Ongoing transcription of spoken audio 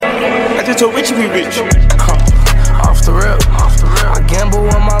told Richie we rich. Off the rip. I gamble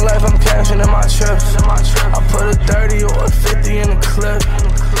on my life, I'm cashing in my trips. I put a 30 or a 50 in the clip.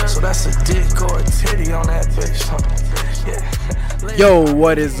 So that's a dick or a titty on that bitch. Yeah. Yo,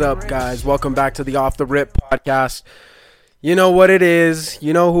 what is up, guys? Welcome back to the Off the Rip podcast. You know what it is.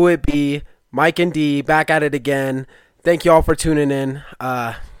 You know who it be. Mike and D back at it again. Thank you all for tuning in.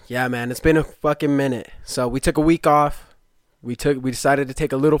 Yeah, man, it's been a fucking minute. So we took a week off. We decided to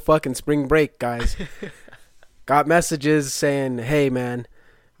take a little fucking spring break, guys. Got messages saying, hey, man,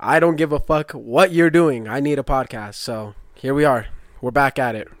 I don't give a fuck what you're doing. I need a podcast. So here we are. We're back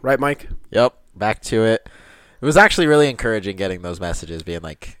at it. Right, Mike? Yep, back to it. It was actually really encouraging getting those messages being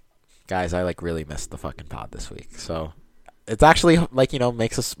like, guys, I really missed the fucking pod this week. So it's actually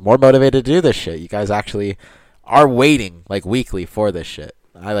makes us more motivated to do this shit. You guys actually are waiting weekly for this shit.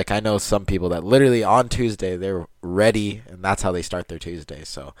 I know some people that literally on Tuesday they're ready and that's how they start their Tuesday.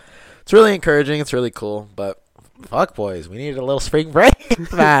 So it's really encouraging. It's really cool. But fuck, boys, we needed a little spring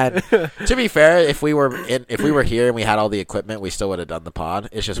break, man. To be fair, if we were here and we had all the equipment, we still would have done the pod.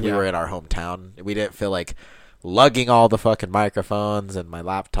 It's just we were in our hometown. We didn't feel like lugging all the fucking microphones and my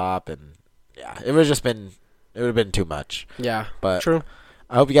laptop, and it would have been too much. Yeah, but true.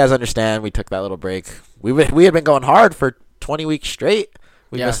 I hope you guys understand. We took that little break. We had been going hard for 20 weeks straight.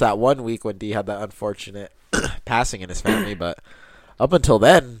 We missed that 1 week when D had that unfortunate passing in his family, but up until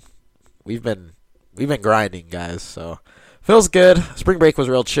then, we've been grinding, guys. So feels good. Spring break was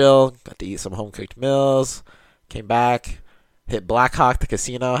real chill. Got to eat some home cooked meals. Came back, hit Black Hawk, the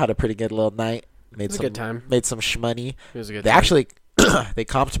casino. Had a pretty good little night. It was a good time. Made some shmoney. It was a good They time. actually they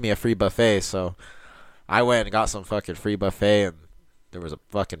comped me a free buffet, so I went and got some fucking free buffet, and there was a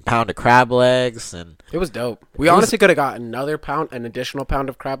fucking pound of crab legs, and it was dope. We honestly could have got an additional pound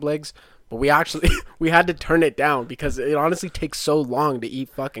of crab legs, but we had to turn it down because it honestly takes so long to eat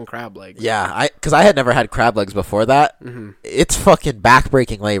fucking crab legs. Yeah, because I had never had crab legs before that. Mm-hmm. It's fucking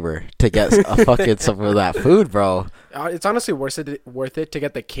backbreaking labor to get a fucking some of that food, bro. It's honestly worth it to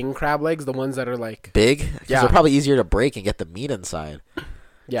get the king crab legs, the ones that are big. Yeah, they're probably easier to break and get the meat inside.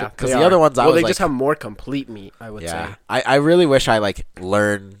 Yeah, because the other ones, they just have more complete meat, I would say. Yeah, I really wish I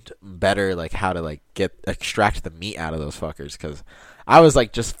learned better how to extract the meat out of those fuckers, because I was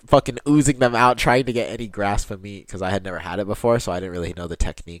just fucking oozing them out trying to get any grasp of meat because I had never had it before, so I didn't really know the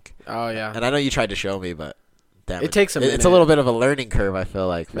technique. Oh yeah, and I know you tried to show me, but damn it takes a minute. It's a little bit of a learning curve, I feel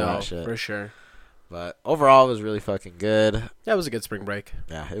like, for that shit. For sure. But overall, it was really fucking good. Yeah, it was a good spring break.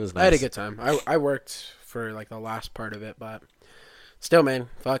 Yeah, it was nice. I had a good time. I worked for the last part of it, but still, man,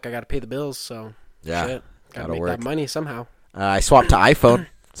 fuck, I gotta pay the bills, so shit, gotta make that money somehow. I swapped to iPhone,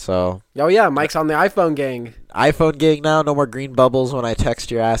 so oh yeah, Mike's on the iPhone gang. iPhone gang now. No more green bubbles when I text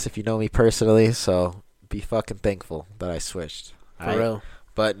your ass if you know me personally. So be fucking thankful that I switched. For real.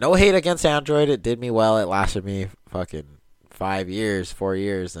 But no hate against Android. It did me well. It lasted me fucking 4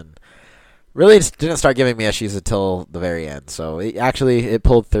 years, and really just didn't start giving me issues until the very end. So it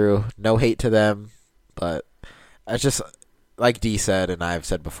pulled through. No hate to them, but it's just like D said and I've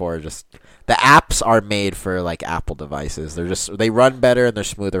said before, just the apps are made for Apple devices. They run better and they're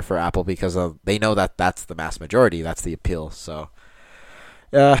smoother for Apple because they know that that's the mass majority. That's the appeal. So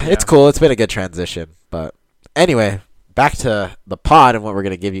it's cool. It's been a good transition. But anyway, back to the pod and what we're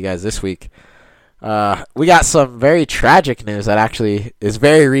going to give you guys this week. We got some very tragic news that actually is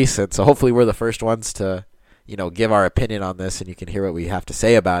very recent. So hopefully we're the first ones to, give our opinion on this and you can hear what we have to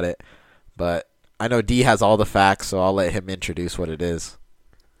say about it. But I know D has all the facts, so I'll let him introduce what it is.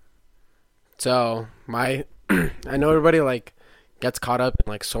 So I know everybody gets caught up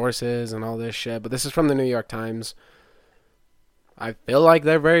in sources and all this shit, but this is from the New York Times. I feel like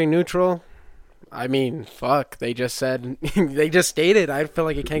they're very neutral. I mean, fuck, they just said, they just stated. I feel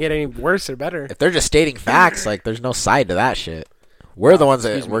like it can't get any worse or better. If they're just stating facts, there's no side to that shit. We're the ones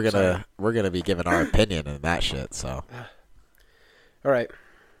that we're gonna be giving our opinion on that shit. So, all right.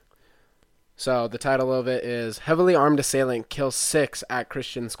 So the title of it is Heavily Armed Assailant Kills 6 at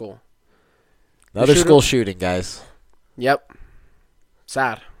Christian School. Another school shooting, guys. Yep.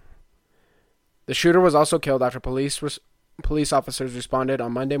 Sad. The shooter was also killed after police officers responded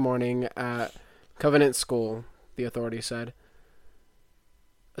on Monday morning at Covenant School, the authorities said.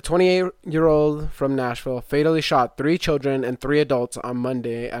 A 28-year-old from Nashville fatally shot 3 children and 3 adults on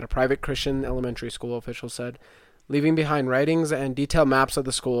Monday at a private Christian elementary school, officials said, leaving behind writings and detailed maps of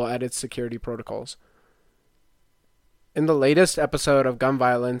the school and its security protocols. In the latest episode of gun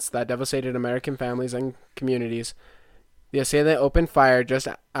violence that devastated American families and communities, the assailant opened fire just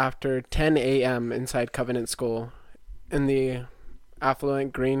after 10 a.m. inside Covenant School in the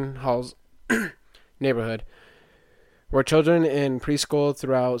affluent Green Halls neighborhood, where children in preschool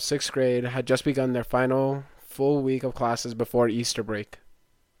throughout 6th grade had just begun their final full week of classes before Easter break.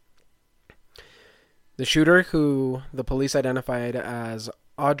 The shooter, who the police identified as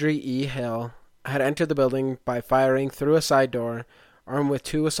Audrey E. Hale, had entered the building by firing through a side door, armed with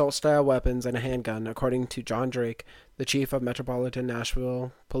 2 assault-style weapons and a handgun, according to John Drake, the chief of Metropolitan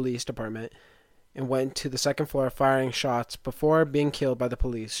Nashville Police Department, and went to the second floor firing shots before being killed by the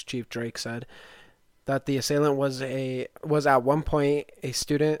police. Chief Drake said that the assailant was at one point a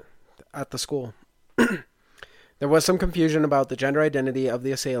student at the school. There was some confusion about the gender identity of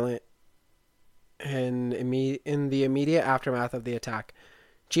the assailant in the immediate aftermath of the attack.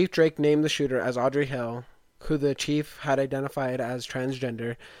 Chief Drake named the shooter as Audrey Hale, who the chief had identified as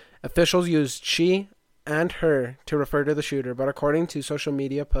transgender. Officials used she and her to refer to the shooter, but according to social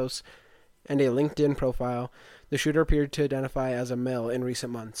media posts and a LinkedIn profile, the shooter appeared to identify as a male in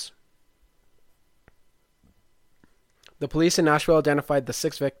recent months. The police in Nashville identified the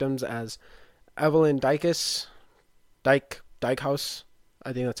 6 victims as Evelyn Dikehouse, I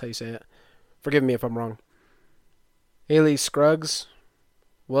think that's how you say it. Forgive me if I'm wrong. Haley Scruggs,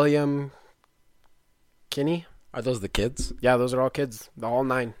 William Kinney. Are those the kids? Yeah, those are all kids. They're all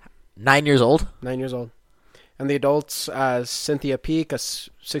 9. 9 years old? 9 years old. And the adults as Cynthia Peak, a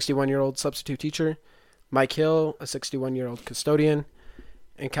 61-year-old substitute teacher, Mike Hill, a 61-year-old custodian,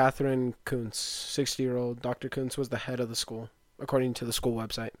 and Catherine Kuntz, 60-year-old. Dr. Kuntz was the head of the school, according to the school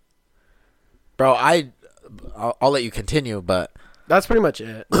website. Bro, I'll let you continue, but that's pretty much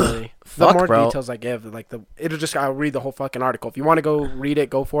it, really. Fuck, the more bro. details I give, I'll read the whole fucking article. If you want to go read it,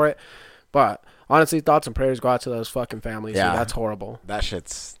 go for it. But honestly, thoughts and prayers go out to those fucking families. Yeah. Dude, that's horrible. That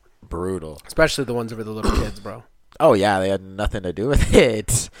shit's brutal. Especially the ones over the little kids, bro. Oh, yeah, they had nothing to do with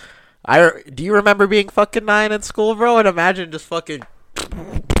it. Do you remember being fucking 9 in school, bro? And imagine just fucking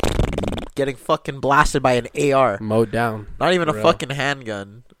getting fucking blasted by an AR. Mowed down. Not even a Real. fucking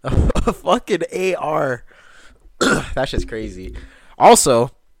handgun. A fucking AR. That shit's crazy.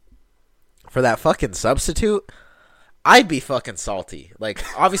 Also, for that fucking substitute, I'd be fucking salty. Like,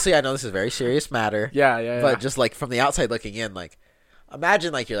 obviously, I know this is a very serious matter. Yeah. But just, like, from the outside looking in, like,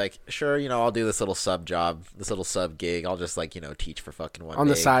 imagine, like, you're like, sure, I'll do this little sub job, this little sub gig. I'll just, like, teach for fucking one On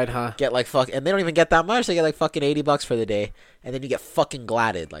day. the side, huh? Get, like, and they don't even get that much. They get, like, fucking $80 for the day. And then you get fucking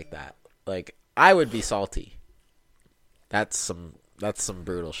gladded like that. Like, I would be salty. That's some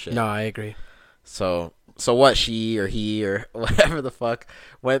brutal shit. No, I agree. So what, she or he or whatever the fuck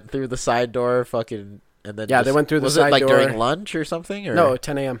went through the side door fucking and then Yeah, they went through the side door. Was it like door. during lunch or something? Or No,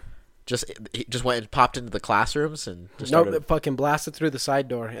 10 a.m. He just went and popped into the classrooms and just No, started... they fucking blasted through the side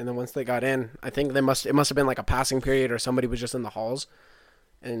door, and then once they got in, I think it must have been like a passing period or somebody was just in the halls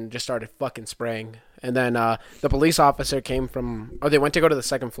and just started fucking spraying. And then the police officer came from... Oh, they went to go to the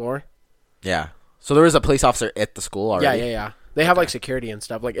second floor? Yeah. So there was a police officer at the school already? Yeah. They have like security and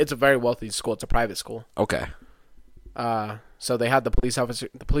stuff. Like, it's a very wealthy school. It's a private school. Okay. So they had the police officer...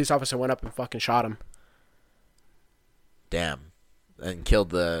 The police officer went up and fucking shot him. Damn. And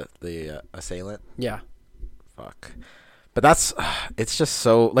killed the assailant? Yeah. Fuck. But that's... It's just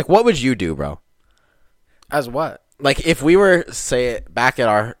so... Like, what would you do, bro? As what? Like, if we were, say, back at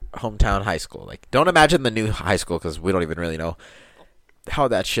our hometown high school, like, don't imagine the new high school because we don't even really know how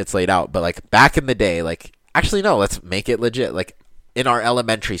that shit's laid out. But, like, back in the day, like, actually, no, let's make it legit. Like, in our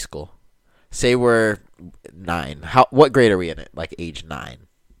elementary school, say we're 9. What grade are we in it? Like, age 9?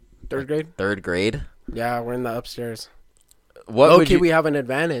 Third grade? Third grade? Yeah, we're in the upstairs. What would Okay, you... we have an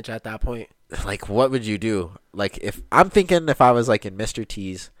advantage at that point. Like, what would you do? Like, if I'm thinking if I was, like, in Mr.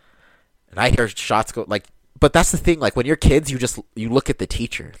 T's and I hear shots go, like... But that's the thing, like, when you're kids, you look at the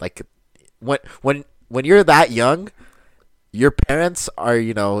teacher. Like, when you're that young, your parents are,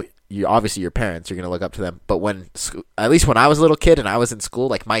 you're obviously your parents, you're going to look up to them. But at least when I was a little kid and I was in school,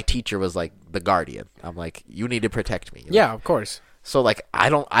 like, my teacher was, like, the guardian. I'm like, you need to protect me. Yeah, of course. So, like, I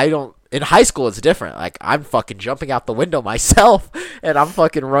don't, in high school, it's different. Like, I'm fucking jumping out the window myself and I'm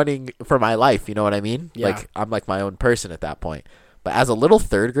fucking running for my life. You know what I mean? Yeah. Like, I'm, like, my own person at that point. But as a little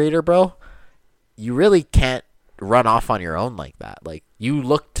third grader, bro, you really can't run off on your own like that. Like, you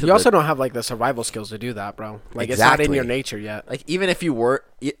look to... You also don't have, like, the survival skills to do that, bro. Like, It's not in your nature yet. Like, even if you were...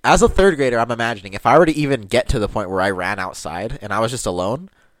 As a third grader, I'm imagining, if I were to even get to the point where I ran outside and I was just alone,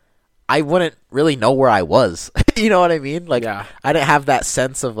 I wouldn't really know where I was. You know what I mean? Like, Yeah. I didn't have that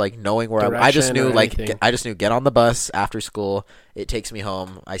sense of, like, knowing where I just knew, like, anything. I just knew get on the bus after school, it takes me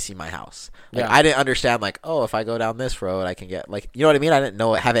home, I see my house. Like, Yeah. I didn't understand, like, oh, if I go down this road, I can get, like, you know what I mean? I didn't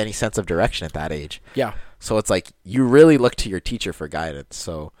have any sense of direction at that age. Yeah. So it's like, you really look to your teacher for guidance.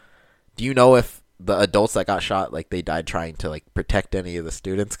 So do you know if the adults that got shot, like, they died trying to, like, protect any of the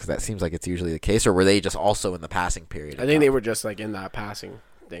students? Because that seems like it's usually the case. Or were they just also in the passing period? I think they were just, like, in that passing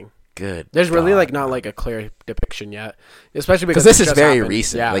thing. Good. There's really, God, like, not, like, a clear depiction yet. Especially because this is very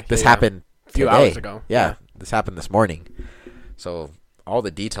recent. Yeah, like, this happened a few today. hours ago. Yeah, this happened this morning. So all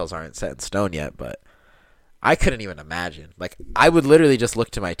the details aren't set in stone yet, but I couldn't even imagine. Like, I would literally just look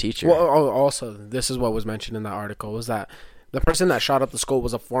to my teacher. Well, also, this is what was mentioned in that article, was that the person that shot up the school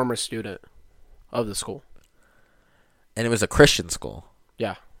was a former student of the school. And it was a Christian school.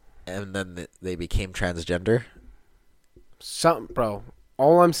 Yeah. And then they became transgender. Bro,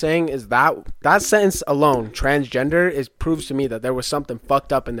 all I'm saying is that sentence alone, transgender, proves to me that there was something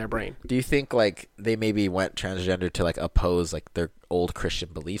fucked up in their brain. Do you think, like, they maybe went transgender to, like, oppose, like, their old Christian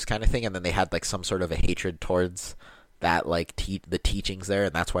beliefs kind of thing, and then they had, like, some sort of a hatred towards that, like, the teachings there,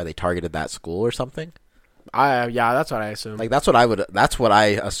 and that's why they targeted that school or something? Yeah, that's what I assume. Like, that's what I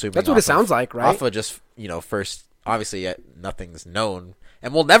assume. That's what it sounds like, right? Off of just, first, obviously, nothing's known,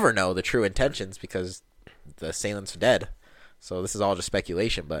 and we'll never know the true intentions because the assailant's dead. So this is all just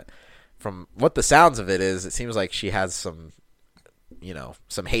speculation, but from what the sounds of it is, it seems like she has some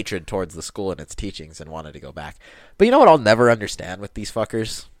hatred towards the school and its teachings and wanted to go back. But you know what I'll never understand with these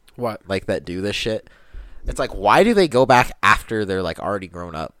fuckers? What? Like, that do this shit? It's like, why do they go back after they're, like, already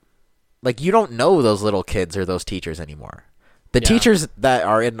grown up? Like, you don't know those little kids or those teachers anymore. The teachers that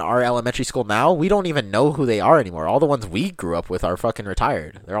are in our elementary school now, we don't even know who they are anymore. All the ones we grew up with are fucking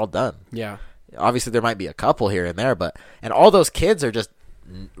retired. They're all done. Yeah. Obviously, there might be a couple here and there, and all those kids are just,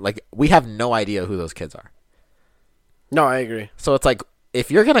 like, we have no idea who those kids are. No, I agree. So it's like,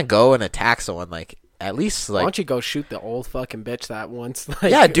 if you're going to go and attack someone, like, at least, like... Why don't you go shoot the old fucking bitch that once,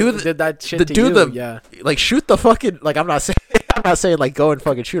 like, did that shit to you? Like, shoot the fucking... Like, I'm not saying, like, go and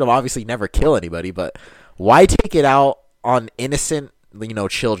fucking shoot them. Obviously, never kill anybody, but why take it out on innocent,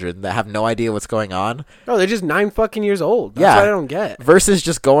 children that have no idea what's going on? No, they're just 9 fucking years old. That's what I don't get. Versus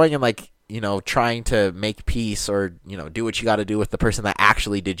just going and, like, trying to make peace or, do what you got to do with the person that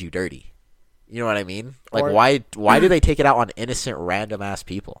actually did you dirty. You know what I mean? Like, why do they take it out on innocent, random-ass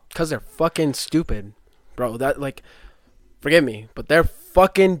people? Because they're fucking stupid. Bro, that, like, forgive me, but they're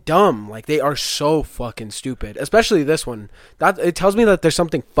fucking dumb. Like, they are so fucking stupid. Especially this one. It tells me that there's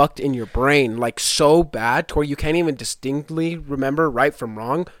something fucked in your brain, like, so bad to where you can't even distinctly remember right from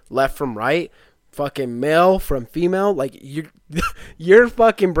wrong, left from right, fucking male from female. Like, your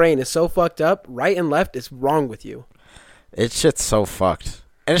fucking brain is so fucked up. Right and left is wrong with you. It's shit's so fucked.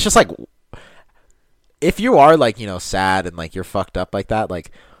 And it's just like, if you are, like, sad and, like, you're fucked up like that, like,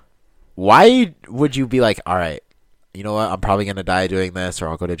 why would you be like, all right, you know what, I'm probably gonna die doing this, or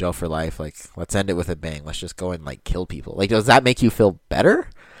I'll go to jail for life, like, let's end it with a bang, let's just go and, like, kill people? Like, does that make you feel better?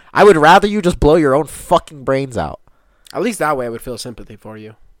 I would rather you just blow your own fucking brains out. At least that way I would feel sympathy for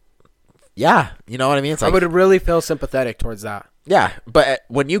you. Yeah, you know what I mean? It's like, I would really feel sympathetic towards that. Yeah, but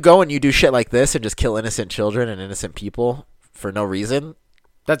when you go and you do shit like this and just kill innocent children and innocent people for no reason,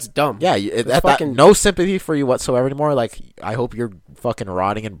 that's dumb. Yeah, no sympathy for you whatsoever anymore. Like, I hope you're fucking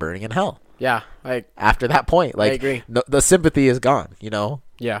rotting and burning in hell. Yeah, after that point, like, I agree. The sympathy is gone.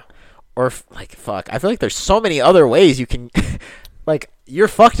 Yeah. Or like, fuck, I feel like there's so many other ways you can, like, you're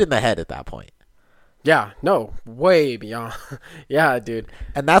fucked in the head at that point. Yeah, no, way beyond. Yeah, dude.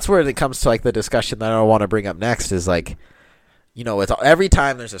 And that's where it comes to, like, the discussion that I want to bring up next is, like, it's every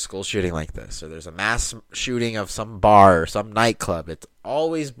time there's a school shooting like this, or there's a mass shooting of some bar or some nightclub, it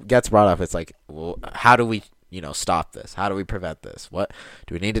always gets brought up. It's like, well, how do we, stop this? How do we prevent this? What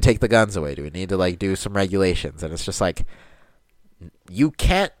do we need to take the guns away? Do we need to, like, do some regulations? And it's just like, you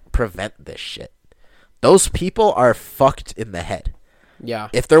can't prevent this shit. Those people are fucked in the head. Yeah.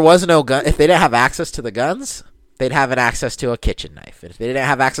 If there was no gun, if they didn't have access to the guns, they'd have an access to a kitchen knife. If they didn't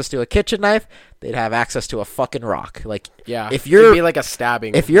have access to a kitchen knife, they'd have access to a fucking rock. Like, yeah, if you're, it'd be like a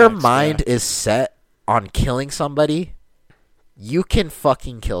stabbing. If your mind is set on killing somebody, you can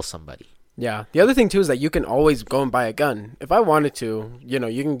fucking kill somebody. Yeah. The other thing too is that you can always go and buy a gun. If I wanted to, you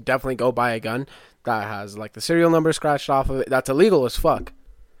can definitely go buy a gun that has, like, the serial number scratched off of it. That's illegal as fuck,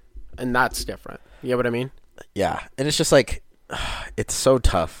 and that's different. You get what I mean? Yeah, and it's just like, it's so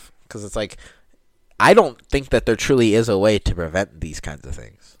tough because it's like, I don't think that there truly is a way to prevent these kinds of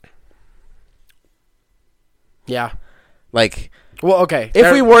things. Yeah. Like, well, okay.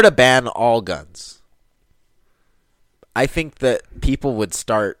 If we were to ban all guns, I think that people would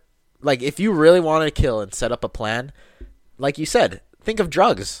start, like, if you really wanted to kill and set up a plan, like you said, think of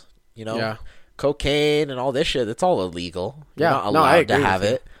drugs, Yeah. Cocaine and all this shit. It's all illegal. Yeah. You're not allowed to have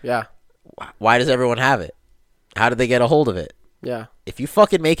it. Yeah. Why does everyone have it? How did they get a hold of it? Yeah. If you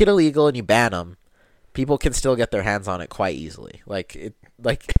fucking make it illegal and you ban them, people can still get their hands on it quite easily. Like,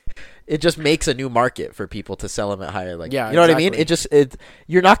 It just makes a new market for people to sell them at higher. Like, Yeah, you know what I mean? exactly.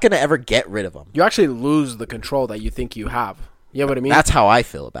 You're not gonna ever get rid of them. You actually lose the control that you think you have. You know what I mean? That's how I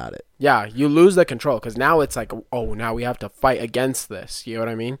feel about it. Yeah, you lose the control because now it's like, oh, now we have to fight against this. You know what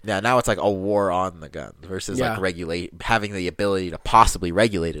I mean? Yeah, now it's like a war on the guns versus Yeah. like having the ability to possibly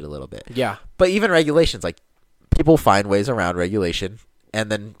regulate it a little bit. Yeah. But even regulations, like people find ways around regulation, and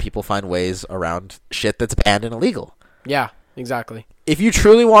then people find ways around shit that's banned and illegal. Yeah, exactly. If you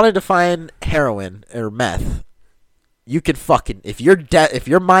truly wanted to find heroin or meth, you could fucking if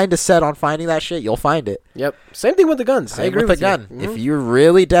your mind is set on finding that shit, you'll find it. Yep. Same thing with the guns. I Same agree with with the gun. you. If you're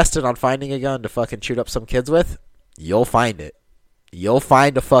really destined on finding a gun to fucking shoot up some kids with, you'll find it. You'll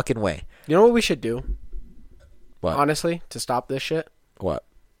find a fucking way. You know what we should do? What? Honestly, to stop this shit? What?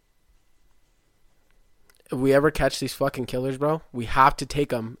 If we ever catch these fucking killers, bro, we have to take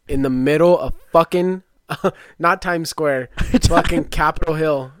them in the middle of fucking, not Times Square, fucking Capitol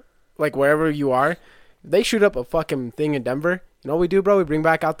Hill, like wherever you are. If they shoot up a fucking thing in Denver, you know what we do, bro? We bring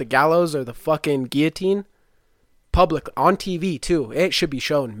back out the gallows or the fucking guillotine. Public, on TV, too. It should be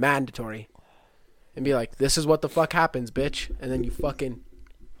shown, mandatory. And be like, this is what the fuck happens, bitch. And then you fucking,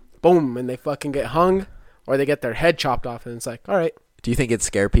 boom, and they fucking get hung, or they get their head chopped off, and it's like, all right. Do you think it'd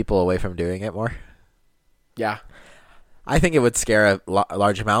scare people away from doing it more? Yeah. I think it would scare a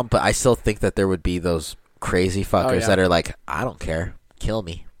large amount, but I still think that there would be those crazy fuckers that are like, I don't care. Kill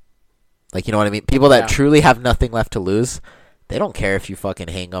me. Like, you know what I mean? People that truly have nothing left to lose, they don't care if you fucking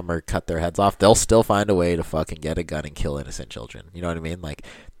hang them or cut their heads off. They'll still find a way to fucking get a gun and kill innocent children. You know what I mean? Like,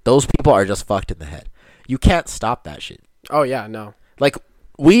 those people are just fucked in the head. You can't stop that shit. Oh, yeah, no. Like,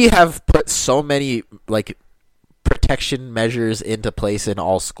 we have put so many, like, protection measures into place in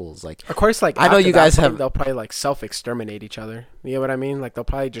all schools. Like, of course, like, I know you guys have. They'll probably like self-exterminate each other. You know what I mean? Like, they'll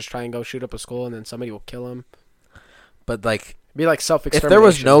probably just try and go shoot up a school, and then somebody will kill them. But like, be like self-extermination. if there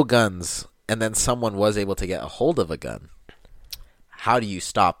was no guns, and then someone was able to get a hold of a gun, how do you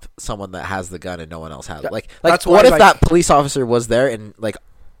stop someone that has the gun and no one else has it? Like, that's what why, if that police officer was there and like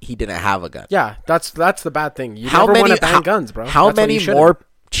he didn't have a gun? Yeah, that's the bad thing. You never want to ban guns, bro. How That's what many you shouldn't. more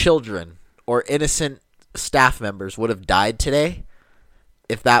children or innocent staff members would have died today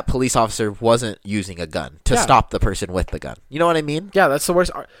if that police officer wasn't using a gun to stop the person with the gun? You know what I mean? Yeah, that's the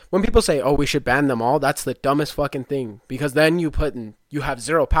worst. When people say, "Oh, we should ban them all," that's the dumbest fucking thing, because then you have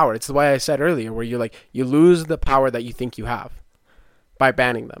zero power. It's the way I said earlier, where you lose the power that you think you have by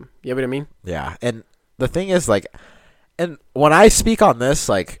banning them. You know what I mean? Yeah, and the thing is, like, and when I speak on this,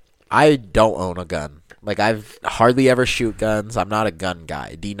 like, I don't own a gun. Like, I've hardly ever shoot guns. I'm not a gun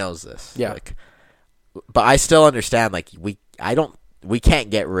guy. D knows this. Yeah. Like, but I still understand, like, we can't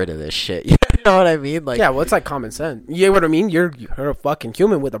get rid of this shit. You know what I mean? Like, yeah, well, it's like common sense. You know what I mean? You're a fucking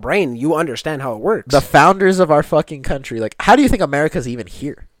human with a brain. You understand how it works. the founders of our fucking country, like, how do you think America's even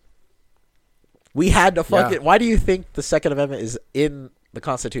here? We had to fucking. Why do you think the Second Amendment is in the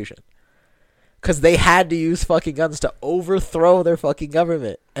Constitution? Because they had to use fucking guns to overthrow their fucking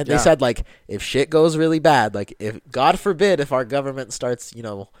government. And they said, like, if shit goes really bad, like, if, God forbid, if our government starts, you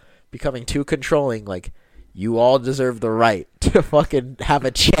know, becoming too controlling, like, you all deserve the right to fucking have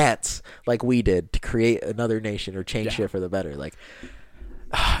a chance, like we did, to create another nation or change shit for the better. Like,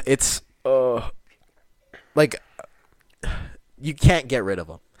 it's, like, you can't get rid of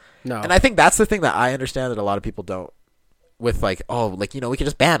them. No. And I think that's the thing that I understand that a lot of people don't. With like, oh, like, you know, we can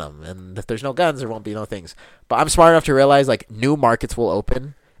just ban them, and if there's no guns, there won't be no things. But I'm smart enough to realize, like, new markets will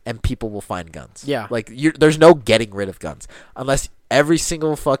open and people will find guns. Yeah. Like, there's no getting rid of guns unless every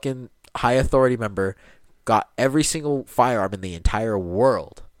single fucking high authority member got every single firearm in the entire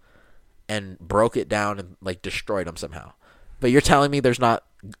world and broke it down and like destroyed them somehow. But you're telling me there's not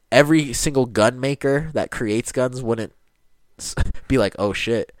every single gun maker that creates guns wouldn't be like, oh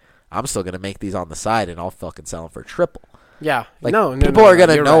shit, I'm still gonna make these on the side and I'll fucking sell them for triple. Yeah. Like, no, people are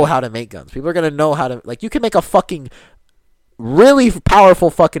gonna know right. how to make guns. People are gonna know how to, like, you can make a fucking really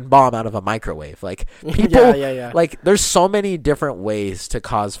powerful fucking bomb out of a microwave. Like, people, yeah. like, there's so many different ways to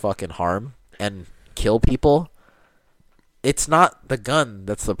cause fucking harm and kill people. It's not the gun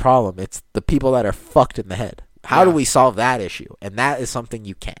that's the problem. It's the people that are fucked in the head. How do we solve that issue? And that is something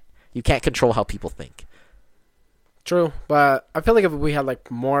you can't. You can't control how people think. True, but I feel like if we had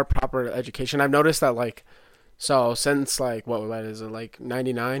like more proper education, I've noticed that, like, so since like what is it, like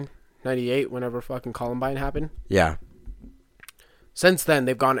 99, 98, whenever fucking Columbine happened. Yeah. Since then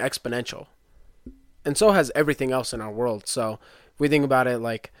they've gone exponential. And so has everything else in our world. So if we think about it,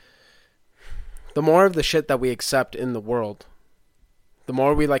 like, the more of the shit that we accept in the world, the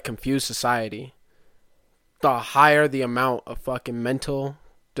more we like confuse society, the higher the amount of fucking mental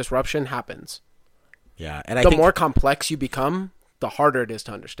disruption happens. Yeah, and I the think more complex you become, the harder it is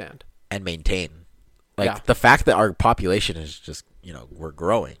to understand. and maintain. Like, the fact that our population is just, we're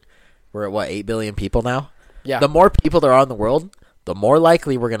growing. We're at, 8 billion people now? Yeah. The more people there are in the world, the more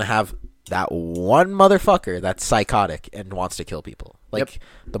likely we're going to have that one motherfucker that's psychotic and wants to kill people. Like,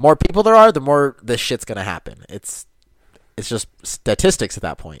 the more people there are, the more this shit's going to happen. It's just statistics at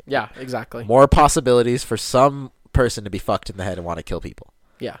that point. Yeah, exactly. More possibilities for some person to be fucked in the head and want to kill people.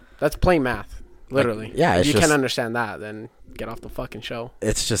 Yeah, that's plain math, literally. Like, yeah, if you can't understand that, then get off the fucking show.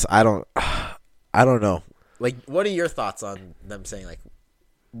 It's just, I don't know. Like, what are your thoughts on them saying, like,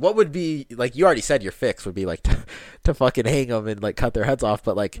 what would be, like, you already said your fix would be, like, to fucking hang them and, like, cut their heads off,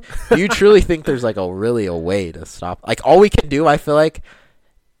 but, like, do you truly think there's, like, a way to stop? Like, all we can do, I feel like,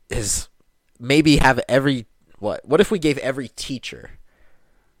 is maybe have what if we gave every teacher,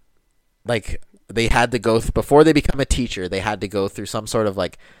 like, they had to go, before they become a teacher, they had to go through some sort of,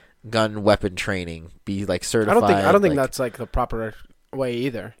 like, gun weapon training, be, like, certified. I don't think that's, like, the proper way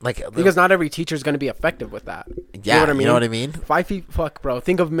either. Like, because not every teacher is going to be effective with that. Yeah, you know what I mean? 5 feet, fuck, bro.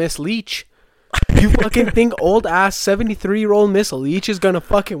 Think of Miss Leach. You fucking think old ass 73-year-old Miss Leach is going to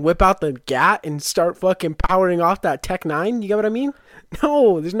fucking whip out the gat and start fucking powering off that Tech 9? You get what I mean?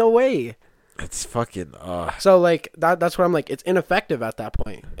 No, there's no way. It's fucking So, like, that's where I'm like, it's ineffective at that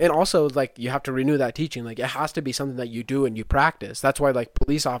point. And also, like, you have to renew that teaching. Like, it has to be something that you do and you practice. That's why, like,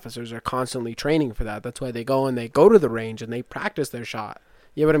 police officers are constantly training for that. That's why they go to the range and they practice their shot.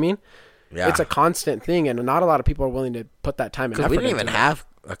 You know what I mean? Yeah. It's a constant thing, and not a lot of people are willing to put that time and effort. Because we didn't even into have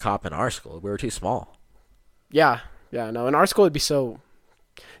a cop in our school. We were too small. Yeah, no. In our school, it'd be so...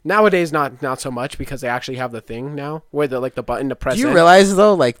 Nowadays, not so much, because they actually have the thing now where the button to press. Do you in. realize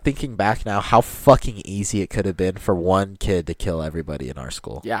though, like, thinking back now, how fucking easy it could have been for one kid to kill everybody in our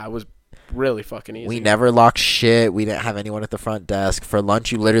school? Yeah, it was really fucking easy. We never locked shit. We didn't have anyone at the front desk. For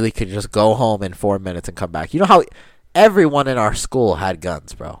lunch, you literally could just go home in 4 minutes and come back. You know how everyone in our school had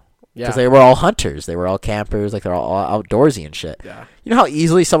guns, bro? Yeah. Because they were all hunters. They were all campers. Like, they're all outdoorsy and shit. Yeah. You know how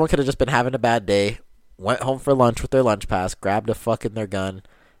easily someone could have just been having a bad day, went home for lunch with their lunch pass, grabbed their gun.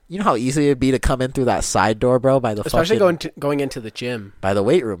 You know how easy it'd be to come in through that side door, bro, by the especially fucking... going into the gym. By the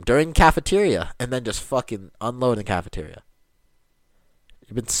weight room, during cafeteria, and then just fucking unload in cafeteria.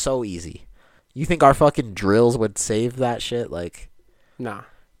 It'd been so easy. You think our fucking drills would save that shit? Like... Nah.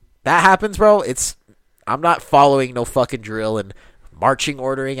 That happens, bro. I'm not following no fucking drill and marching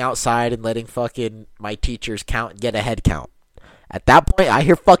ordering outside and letting fucking my teachers get a head count. At that point, I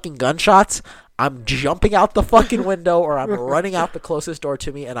hear fucking gunshots... I'm jumping out the fucking window, or I'm running out the closest door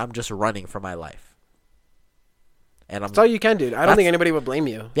to me, and I'm just running for my life. And that's all you can do. I don't think anybody would blame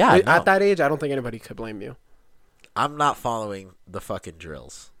you. Yeah, at that age, I don't think anybody could blame you. I'm not following the fucking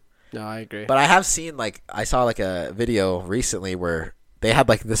drills. No, I agree. But I have seen, like, I saw, like, a video recently where they had,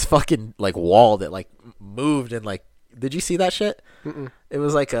 like, this fucking, like, wall that, like, moved and, like, did you see that shit? Mm-mm. It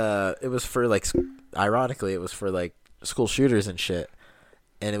was, like, it was for, like, ironically, it was for, like, school shooters and shit.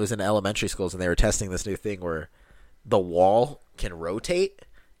 And it was in elementary schools, and they were testing this new thing where the wall can rotate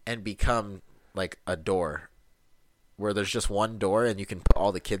and become like a door, where there's just one door and you can put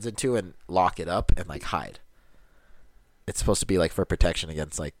all the kids into and lock it up and like hide. It's supposed to be like for protection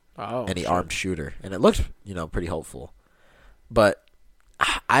against like any armed shooter, and it looked, pretty hopeful. But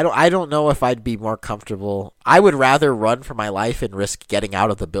I don't know if I'd be more comfortable. I would rather run for my life and risk getting out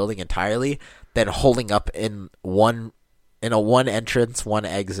of the building entirely than holding up in a one entrance, one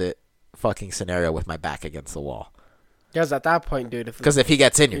exit fucking scenario with my back against the wall. Because at that point, dude, because if he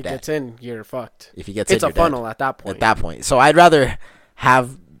gets in, you're dead. If he gets in, you're fucked. If he gets in, it's a funnel at that point. At that point. So I'd rather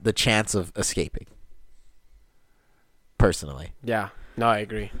have the chance of escaping. Personally. Yeah. No, I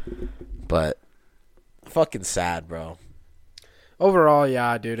agree. But fucking sad, bro. Overall,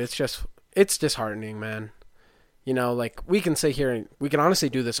 yeah, dude, it's disheartening, man. Like, we can sit here and we can honestly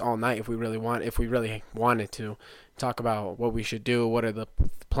do this all night if we really wanted to. Talk about what we should do, what are the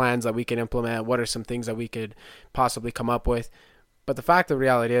plans that we can implement, what are some things that we could possibly come up with. But the fact of the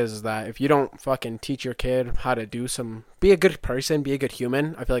reality is that if you don't fucking teach your kid how to be a good person, be a good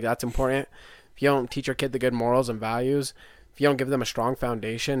human, I feel like that's important. If you don't teach your kid the good morals and values, if you don't give them a strong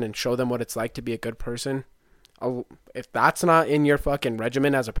foundation and show them what it's like to be a good person, if that's not in your fucking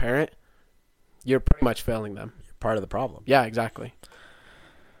regimen as a parent, you're pretty much failing them. You're part of the problem. Yeah, exactly.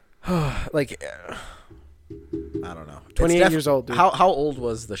 Like... I don't know. 28 years old, dude. How old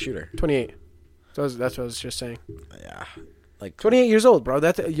was the shooter? 28. So that's what I was just saying. Yeah. Like 28 years old, bro.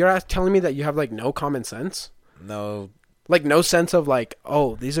 You're telling me that you have like no common sense? No. Like no sense of like,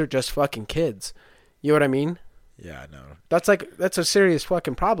 oh, these are just fucking kids. You know what I mean? Yeah, I know. That's a serious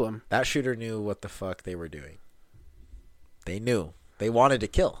fucking problem. That shooter knew what the fuck they were doing. They knew. They wanted to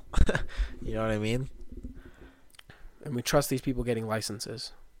kill. You know what I mean? And we trust these people getting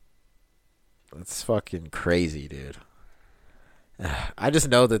licenses. It's fucking crazy, dude. I just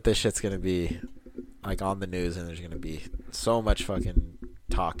know that this shit's gonna be like on the news, and there's gonna be so much fucking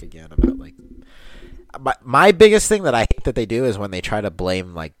talk again about like. My biggest thing that I hate that they do is when they try to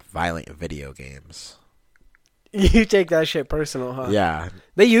blame like violent video games. You take that shit personal, huh? Yeah,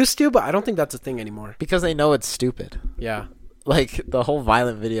 They used to, but I don't think that's a thing anymore. because they know it's stupid. Yeah. Like the whole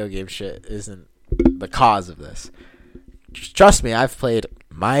violent video game shit isn't the cause of this. Trust me, I've played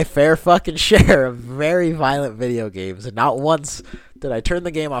my fair fucking share of very violent video games, and not once did I turn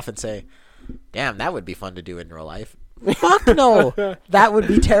the game off and say, damn, that would be fun to do in real life. Fuck no. That would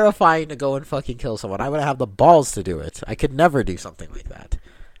be terrifying to go and fucking kill someone. I wouldn't have the balls to do it. I could never do something like that.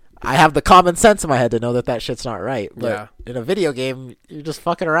 I have the common sense in my head to know that that shit's not right. But Yeah. in a video game, you're just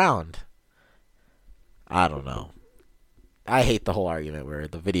fucking around. I don't know. I hate the whole argument where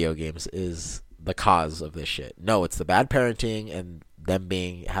the video games is the cause of this shit. No, it's the bad parenting and them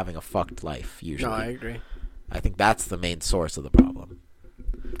having a fucked life, usually. No, I agree. I think that's the main source of the problem.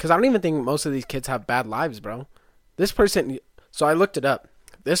 Because I don't even think most of these kids have bad lives, bro. This person, so I looked it up.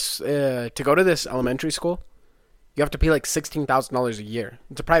 This to go to this elementary school, you have to pay like $16,000 a year.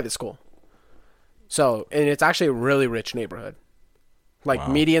 It's a private school. So, and it's actually a really rich neighborhood. Like Wow.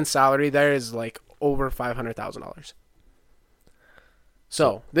 median salary there is like over $500,000.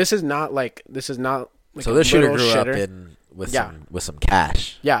 So this is not like So this shooter grew up in with some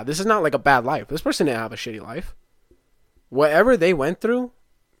cash. Yeah, this is not like a bad life. This person didn't have a shitty life. Whatever they went through,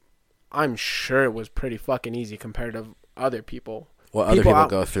 I'm sure it was pretty fucking easy compared to other people. What other people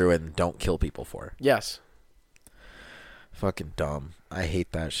go through and don't kill people for. Yes. Fucking dumb. I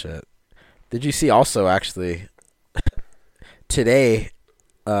hate that shit. Did you see also actually today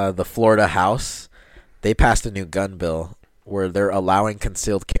the Florida House, they passed a new gun bill where they're allowing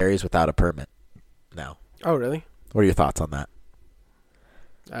concealed carries without a permit now. Oh, really? What are your thoughts on that?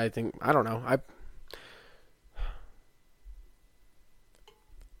 I don't know.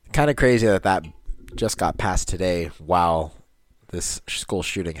 Kind of crazy that just got passed today while this school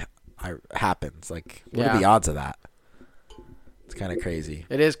shooting happens. Like, what are the odds of that? It's kind of crazy.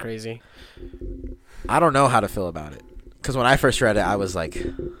 It is crazy. I don't know how to feel about it. Because when I first read it, I was like,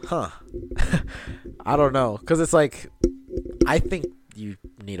 huh. I don't know. Because it's like, I think you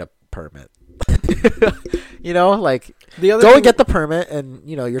need a permit. You know, like, go and get the permit and,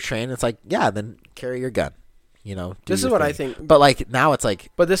 you know, you're trained. It's like, yeah, then carry your gun. You know, this is what I think. But, like, now it's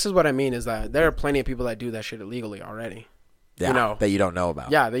like. But this is what I mean is that there are plenty of people that do that shit illegally already. Yeah, you know, that you don't know about.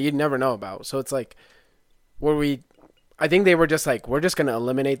 Yeah, that you'd never know about. So it's like, I think they were just like, we're just going to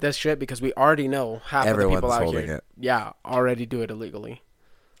eliminate this shit because we already know half of the people out here. It. Yeah, already do it illegally.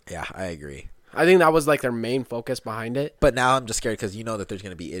 Yeah, I agree. I think that was like their main focus behind it. But now I'm just scared because you know that there's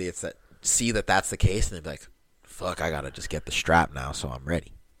going to be idiots that see that that's the case and they're like, fuck, I got to just get the strap now so I'm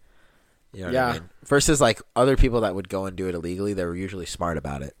ready. You know what I mean? Versus like other people that would go and do it illegally, they were usually smart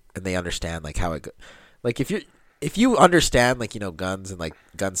about it and they understand like how it like if you understand like, you know, guns and like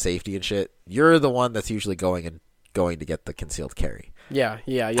gun safety and shit, you're the one that's usually going to get the concealed carry. Yeah.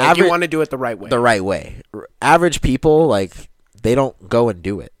 You want to do it the right way. The right way. Average people, like, they don't go and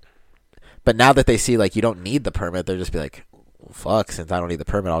do it. But now that they see like you don't need the permit, they'll just be like, well, fuck, since I don't need the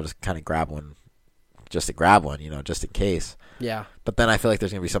permit, I'll just kind of grab one just to grab one, you know, just in case. Yeah. But then I feel like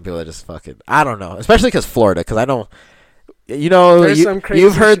there's going to be some people that just fucking, I don't know. Especially because Florida, because I know, you know,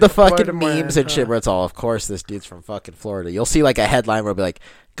 you've heard the fucking memes and shit where it's all, of course, this dude's from fucking Florida. You'll see like a headline where it'll be like,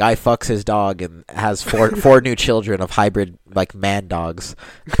 guy fucks his dog and has four new children of hybrid, like, man dogs.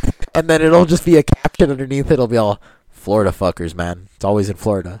 And then it'll just be a caption underneath it. It'll be all, Florida fuckers, man. It's always in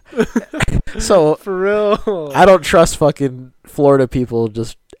Florida. So, for real, I don't trust fucking Florida people,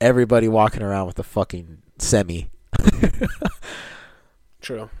 just everybody walking around with a fucking semi.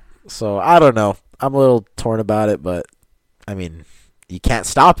 True. So, I don't know. I'm a little torn about it, but, I mean, you can't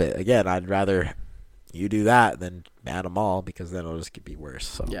stop it. Again, I'd rather you do that than ban them all because then it'll just be worse.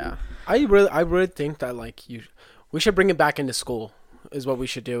 So. Yeah. I really think that, like, we should bring it back into school is what we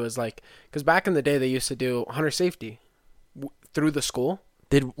should do is, like, because back in the day they used to do hunter safety through the school.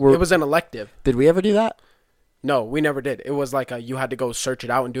 It was an elective. Did we ever do that? No, we never did. It was like you had to go search it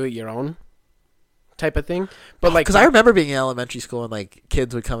out and do it your own type of thing. But like, because I remember being in elementary school and like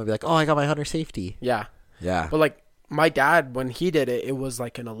kids would come and be like, "Oh, I got my hunter safety." Yeah. But like my dad, when he did it, it was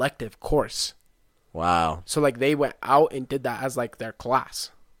like an elective course. Wow. So like they went out and did that as like their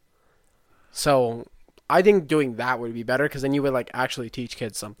class. So I think doing that would be better because then you would like actually teach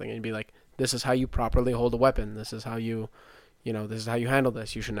kids something and be like, "This is how you properly hold a weapon. This is how this is how you handle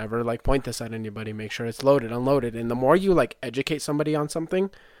this. You should never like point this at anybody. Make sure it's loaded, unloaded." And the more you like educate somebody on something,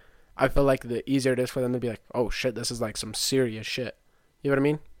 I feel like the easier it is for them to be like, "Oh shit, this is like some serious shit." You know what I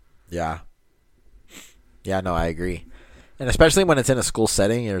mean? Yeah. Yeah, no, I agree. And especially when it's in a school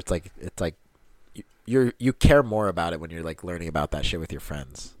setting, it's like you care more about it when you're like learning about that shit with your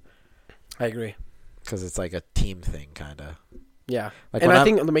friends. I agree. Because it's like a team thing, kind of. Yeah. Like, and I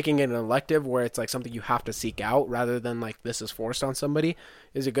think making it an elective where it's like something you have to seek out rather than like this is forced on somebody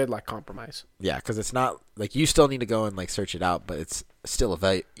is a good like compromise. Yeah, because it's not like you still need to go and like search it out, but it's still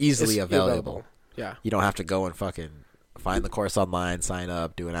easily available. Yeah. You don't have to go and fucking find the course online, sign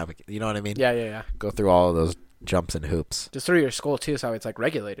up, do an application. You know what I mean? Yeah. Go through all of those jumps and hoops. Just through your school too is how it's like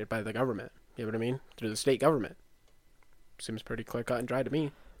regulated by the government. You know what I mean? Through the state government. Seems pretty clear cut and dry to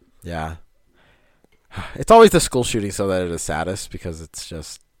me. Yeah. It's always the school shooting so that it is saddest because it's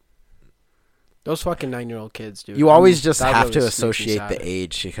just those fucking 9-year-old kids, dude. You always just have really to associate the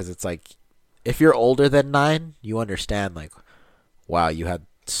age because it's like if you're older than 9, you understand like, wow, you had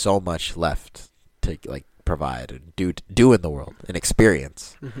so much left to like provide and do in the world and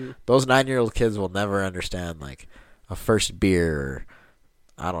experience. Mm-hmm. Those 9-year-old kids will never understand like a first beer or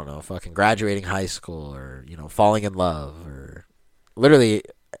I don't know, fucking graduating high school or falling in love or literally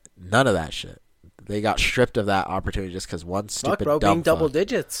none of that shit. They got stripped of that opportunity just because one stupid dumb being fuck. double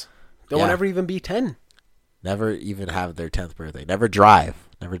digits. They won't ever even be 10. Never even have their 10th birthday. Never drive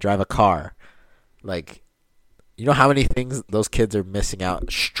a car. Like, you know how many things those kids are missing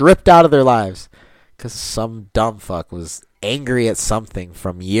out, stripped out of their lives because some dumb fuck was angry at something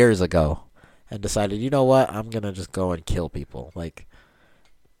from years ago and decided, you know what, I'm going to just go and kill people. Like,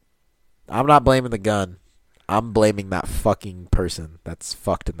 I'm not blaming the gun. I'm blaming that fucking person that's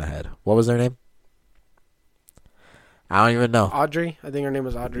fucked in the head. What was their name? I don't even know. Audrey? I think her name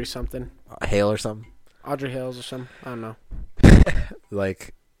was Audrey something. Hale or something? Audrey Hales or something. I don't know.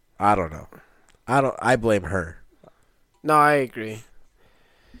 Like, I don't know. I blame her. No, I agree.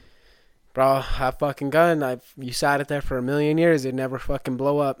 Bro, that fucking gun, you sat it there for 1,000,000 years, it'd never fucking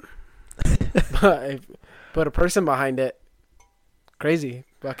blow up. But if you put a person behind it, crazy.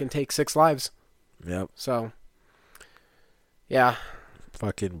 Fucking take 6 lives. Yep. So, yeah.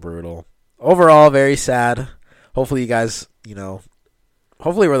 Fucking brutal. Overall, very sad. Hopefully you guys,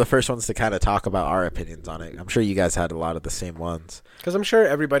 hopefully we're the first ones to kind of talk about our opinions on it. I'm sure you guys had a lot of the same ones. Because I'm sure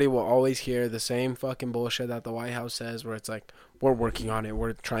everybody will always hear the same fucking bullshit that the White House says where it's like, we're working on it.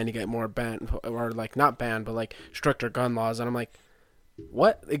 We're trying to get more banned, or like not banned, but like stricter gun laws. And I'm like,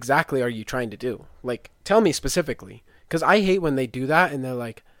 what exactly are you trying to do? Like, tell me specifically. Because I hate when they do that and they're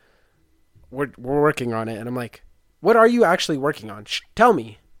like, we're working on it. And I'm like, what are you actually working on? Tell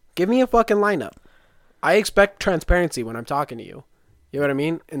me. Give me a fucking lineup. I expect transparency when I'm talking to you. You know what I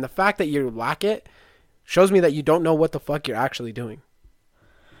mean? And the fact that you lack it shows me that you don't know what the fuck you're actually doing.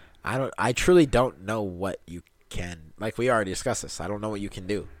 I truly don't know what you can. Like, we already discussed this. I don't know what you can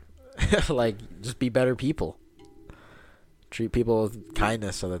do. Like, just be better people. Treat people with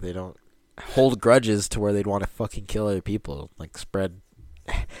kindness so that they don't hold grudges to where they'd want to fucking kill other people. Like, spread.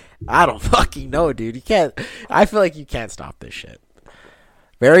 I don't fucking know, dude. You can't. I feel like you can't stop this shit.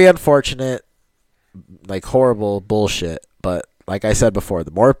 Very unfortunate. Like, horrible bullshit. But like I said before,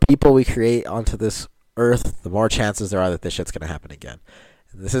 the more people we create onto this earth, the more chances there are that this shit's gonna happen again.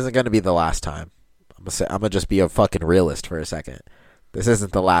 And this isn't gonna be the last time. I'm gonna just be a fucking realist for a second. This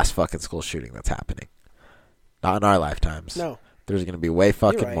isn't the last fucking school shooting that's happening. Not in our lifetimes. No. There's gonna be way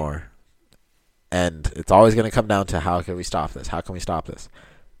fucking more. And it's always gonna come down to how can we stop this? How can we stop this?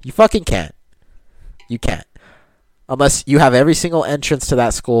 You fucking can't. You can't. Unless you have every single entrance to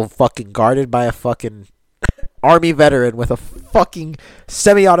that school fucking guarded by a fucking army veteran with a fucking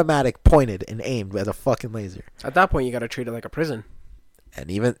semi-automatic pointed and aimed as a fucking laser. At that point, you gotta treat it like a prison. And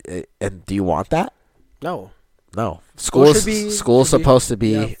do you want that? No. No. School's supposed to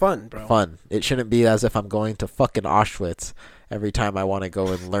be fun, bro. Fun. It shouldn't be as if I'm going to fucking Auschwitz every time I want to go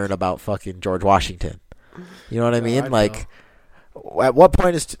and learn about fucking George Washington. You know what I mean? Like, at what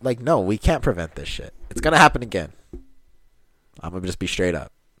point is no, we can't prevent this shit. It's gonna happen again. I'm gonna just be straight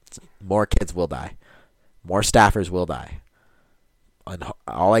up. More kids will die. More staffers will die. And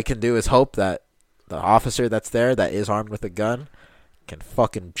all I can do is hope that the officer that's there that is armed with a gun can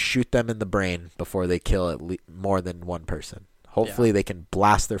fucking shoot them in the brain before they kill more than one person. Hopefully they can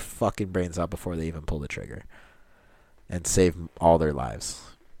blast their fucking brains out before they even pull the trigger and save all their lives.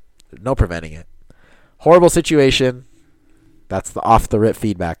 No preventing it. Horrible situation. That's the off the rip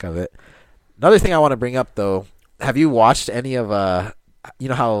feedback of it. Another thing I want to bring up though, have you watched any of you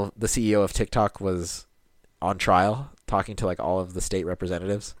know how the CEO of TikTok was on trial talking to like all of the state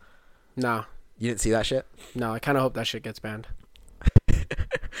representatives? No. You didn't see that shit? No, I kind of hope that shit gets banned.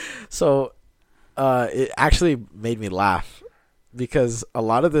 So, it actually made me laugh because a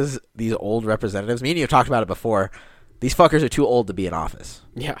lot of these old representatives, me and you have talked about it before, these fuckers are too old to be in office.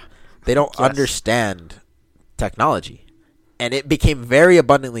 Yeah. They don't understand technology. And it became very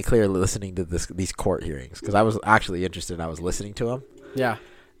abundantly clear listening to these court hearings, because I was actually interested and I was listening to them. Yeah.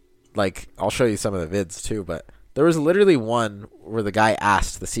 Like, I'll show you some of the vids too, but there was literally one where the guy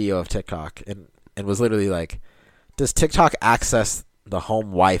asked the CEO of TikTok and was literally like, does TikTok access the home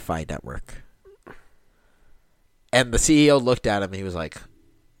Wi-Fi network? And the CEO looked at him and he was like,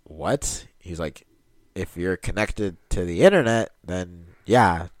 what? He's like, if you're connected to the internet, then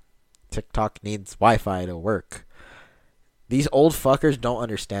yeah, TikTok needs Wi-Fi to work. These old fuckers don't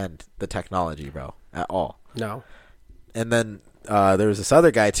understand the technology, bro, at all. No. And then there was this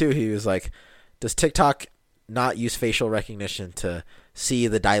other guy, too. He was like, does TikTok not use facial recognition to see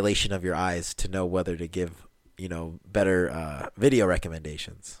the dilation of your eyes to know whether to give, better video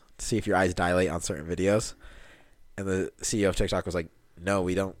recommendations? To see if your eyes dilate on certain videos? And the CEO of TikTok was like, no,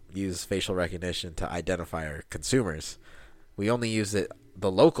 we don't use facial recognition to identify our consumers. We only use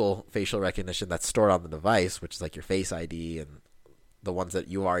the local facial recognition that's stored on the device, which is like your Face ID and the ones that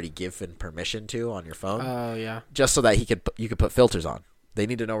you already given permission to on your phone. Oh, yeah. Just so that you could put filters on. They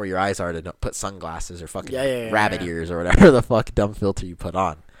need to know where your eyes are to put sunglasses or fucking rabbit ears or whatever the fuck dumb filter you put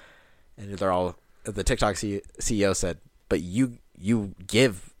on. And the TikTok CEO said, but you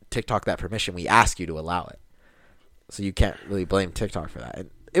give TikTok that permission. We ask you to allow it. So you can't really blame TikTok for that. And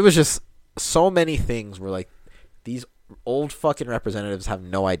it was just so many things where like these old fucking representatives have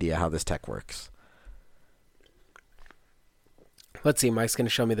no idea how this tech works. Let's see. Mike's going to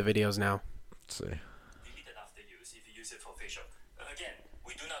show me the videos now. Let's see. Deleted after use if you use it for facial. Again,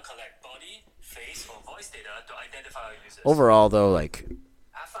 we do not collect body, face, or voice data to identify our users. Overall, though, like...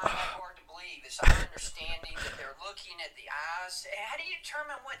 I find that hard to believe. It's our understanding that they're looking at the eyes. How do you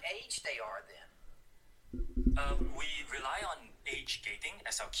determine what age they are then? We rely on age gating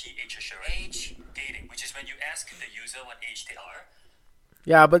as our key age assurance. Age gating, which is when you ask the user what age they are.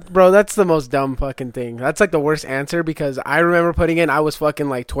 Yeah, but bro, that's the most dumb fucking thing. That's like the worst answer, because I remember putting in I was fucking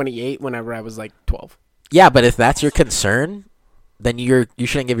like 28 whenever I was like 12. Yeah, but if that's your concern, then you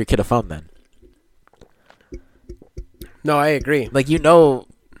shouldn't give your kid a phone then. No, I agree. Like,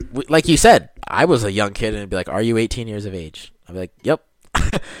 like you said, I was a young kid and it'd be like, are you 18 years of age? I'd be like, yep.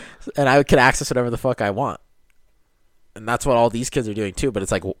 And I could access whatever the fuck I want. And that's what all these kids are doing too, but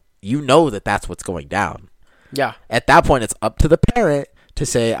it's like, that's what's going down. Yeah. At that point, it's up to the parent to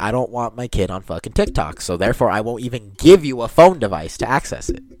say, I don't want my kid on fucking TikTok, so therefore I won't even give you a phone device to access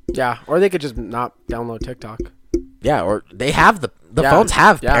it. Yeah, or they could just not download TikTok. Yeah, or they have the phones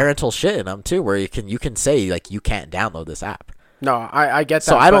have parental shit in them too, where you can say like you can't download this app. No, I get that.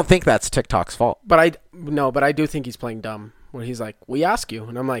 So I don't think that's TikTok's fault. But I do think he's playing dumb. Where he's like, we ask you,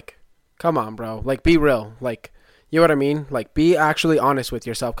 and I'm like, come on, bro, like be real, like, you know what I mean? Like, be actually honest with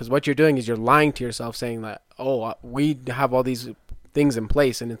yourself, because what you're doing is you're lying to yourself, saying that, we have all these things in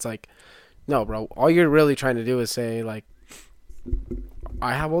place, and it's like, no, bro, all you're really trying to do is say like,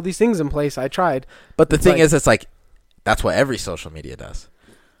 I have all these things in place, I tried. But the thing is, it's like, that's what every social media does.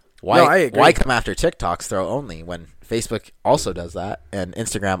 Why come after TikTok's throw only when Facebook also does that, and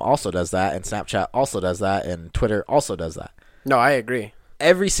Instagram also does that, and Snapchat also does that, and Twitter also does that? No, I agree.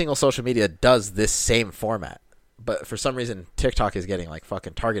 Every single social media does this same format, but for some reason TikTok is getting like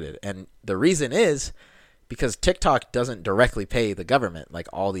fucking targeted, and the reason is because TikTok doesn't directly pay the government like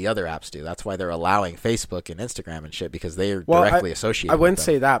all the other apps do. That's why they're allowing Facebook and Instagram and shit, because they are directly associated. I wouldn't with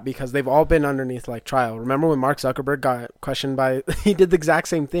them. say that, because they've all been underneath like trial. Remember when Mark Zuckerberg got questioned by? He did the exact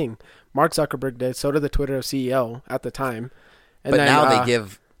same thing. Mark Zuckerberg did. So did the Twitter CEO at the time. And but then, now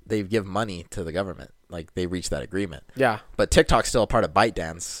they give money to the government. Like, they reached that agreement. Yeah. But TikTok's still a part of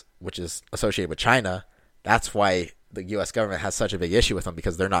ByteDance, which is associated with China. That's why the U.S. government has such a big issue with them,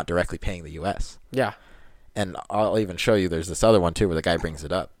 because they're not directly paying the U.S. Yeah. And I'll even show you, there's this other one too where the guy brings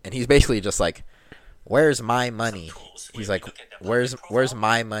it up. And he's basically just like, where's my money? He's like, where's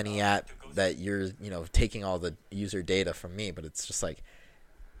my money at that you're, taking all the user data from me? But it's just like,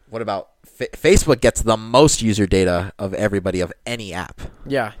 what about Facebook gets the most user data of everybody of any app.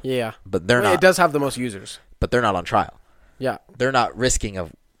 Yeah. But they're not. It does have the most users. But they're not on trial. Yeah. They're not risking a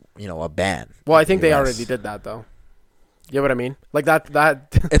ban. Well, I think they already did that though. You know what I mean? Like that.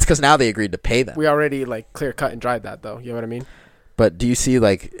 It's because now they agreed to pay them. We already like clear cut and dried that though. You know what I mean? But do you see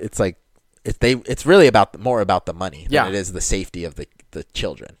it's really more about the money than it is the safety of the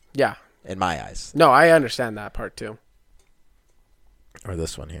children. Yeah. In my eyes. No, I understand that part too. Or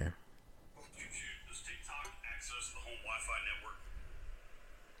this one here. Does TikTok access the home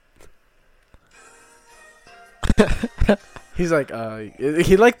Wi-Fi network? He's like,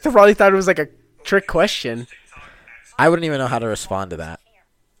 he like probably thought it was like a trick question. I wouldn't even know how to respond to that.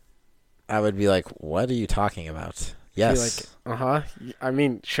 I would be like, what are you talking about? Yes. Be like, I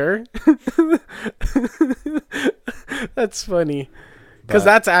mean, sure. That's funny. Because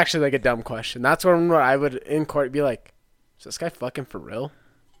that's actually like a dumb question. That's when I would in court be like, is this guy fucking for real?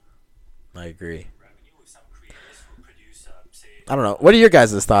 I agree. Revenue with some creators who produce, say, I don't know. What are your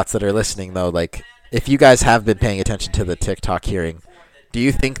guys' thoughts that are listening, though? Like, if you guys have been paying attention to the TikTok hearing, do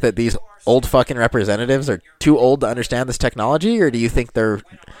you think that these old fucking representatives are too old to understand this technology, or do you think they're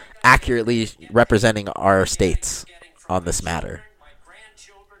accurately representing our states on this matter? My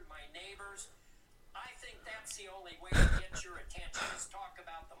grandchildren, my neighbors. I think that's the only way to get your attention is talk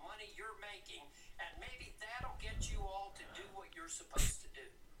about the money you're making, and maybe that'll get you all to do what you're supposed to do.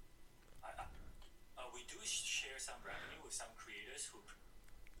 we do share some revenue with some creators who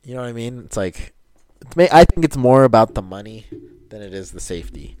You know what I mean? It's like, I think it's more about the money than it is the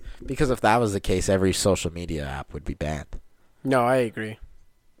safety. Because if that was the case, every social media app would be banned. No, I agree.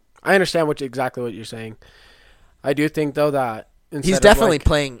 I understand exactly what you're saying. I do think, though, that He's definitely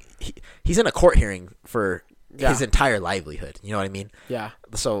playing. He's in a court hearing for Yeah. his entire livelihood. You know what I mean? Yeah.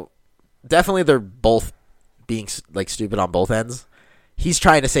 So definitely they're both being like stupid on both ends. He's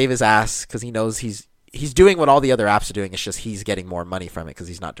trying to save his ass because he knows he's doing what all the other apps are doing. It's just he's getting more money from it because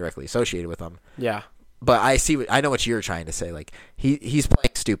he's not directly associated with them. Yeah. But I know what you're trying to say. Like he's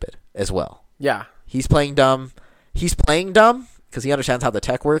playing stupid as well. Yeah. He's playing dumb. He's playing dumb because he understands how the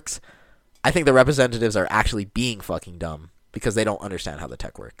tech works. I think the representatives are actually being fucking dumb because they don't understand how the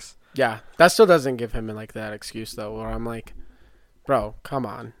tech works. Yeah. That still doesn't give him like that excuse, though, where I'm like, bro, come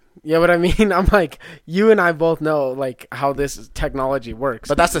on. You know what I mean? I'm like, you and I both know like how this technology works.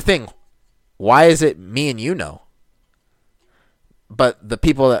 But that's the thing. Why is it me and you know, but the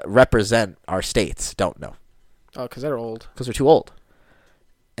people that represent our states don't know? Oh, because they're old. Because they're too old.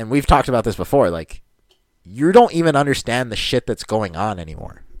 And we've talked about this before. Like, you don't even understand the shit that's going on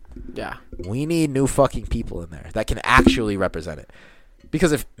anymore. Yeah. We need new fucking people in there that can actually represent it.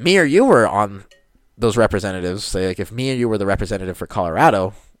 Because if me or you were on those representatives, say like if me and you were the representative for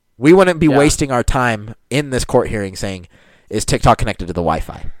Colorado, we wouldn't be wasting our time in this court hearing saying, is TikTok connected to the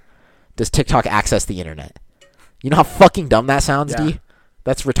Wi-Fi? Does TikTok access the internet? You know how fucking dumb that sounds, Yeah. D?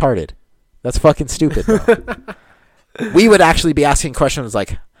 That's retarded. That's fucking stupid, bro. We would actually be asking questions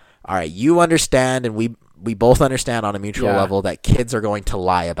like, all right, you understand and we both understand on a mutual level that kids are going to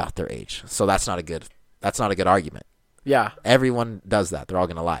lie about their age. So that's not a good argument. Yeah. Everyone does that. They're all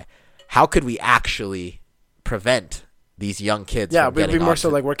going to lie. How could we actually prevent these young kids Yeah, from we'd getting be more onto so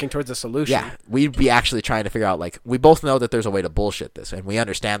like working towards a solution. Yeah, we'd be actually trying to figure out, like, we both know that there's a way to bullshit this, and we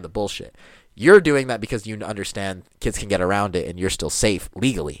understand the bullshit. You're doing that because you understand kids can get around it, and you're still safe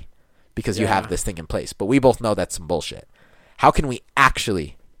legally because you have this thing in place. But we both know that's some bullshit. How can we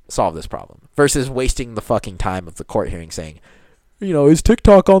actually solve this problem versus wasting the fucking time of the court hearing saying, you know, is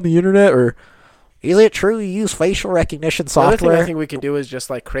TikTok on the internet, or is it true you use facial recognition The other thing software? I think we can do is just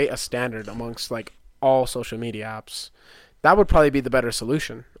like create a standard amongst like all social media apps. That would probably be the better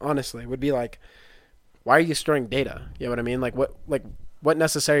solution, honestly. Would be like, why are you storing data? You know what I mean? Like what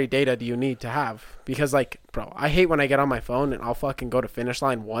necessary data do you need to have? Because like, bro, I hate when I get on my phone and I'll fucking go to finish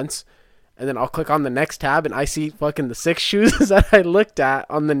line once and then I'll click on the next tab and I see fucking the 6 shoes that I looked at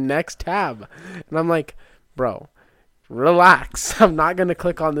on the next tab. And I'm like, bro, relax. I'm not going to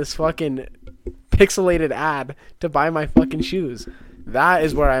click on this fucking pixelated ad to buy my fucking shoes. That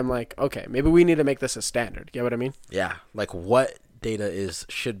is where I'm like, okay, maybe we need to make this a standard. You know what I mean? Yeah, like what data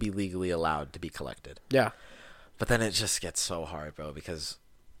should be legally allowed to be collected. Yeah. But then it just gets so hard, bro, because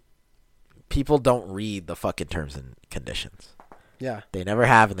people don't read the fucking terms and conditions. Yeah. They never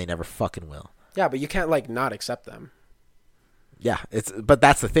have and they never fucking will. Yeah, but you can't like not accept them. Yeah, but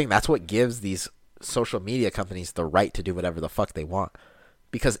that's the thing. That's what gives these social media companies the right to do whatever the fuck they want.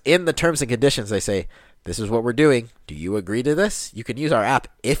 Because in the terms and conditions they say, this is what we're doing. Do you agree to this? You can use our app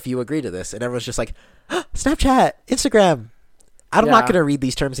if you agree to this. And everyone's just like, Snapchat, Instagram. I'm not going to read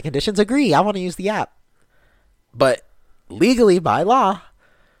these terms and conditions. Agree. I want to use the app. But legally, by law,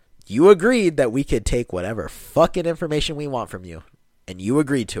 you agreed that we could take whatever fucking information we want from you. And you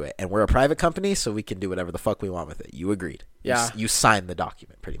agreed to it. And we're a private company, so we can do whatever the fuck we want with it. You agreed. Yeah. You signed the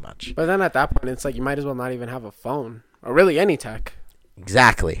document, pretty much. But then at that point, it's like you might as well not even have a phone. Or really any tech.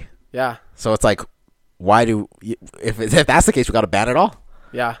 Exactly. Yeah. So it's like, why if that's the case, we got to ban it all?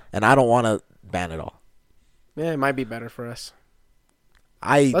 Yeah. And I don't want to ban it all. Yeah, it might be better for us.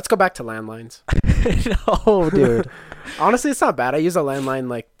 I Let's go back to landlines. no, dude. Honestly, it's not bad. I use a landline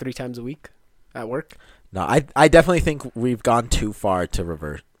like 3 times a week at work. No, I definitely think we've gone too far to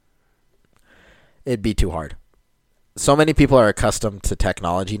revert. It'd be too hard. So many people are accustomed to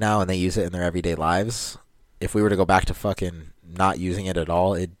technology now, and they use it in their everyday lives. If we were to go back to fucking not using it at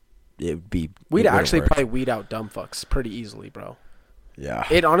all, it'd would be. We'd it wouldn't actually work. probably weed out dumb fucks pretty easily, bro. Yeah.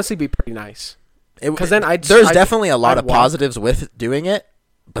 It'd honestly be pretty nice. Because then there's definitely a lot I'd of walk. positives with doing it,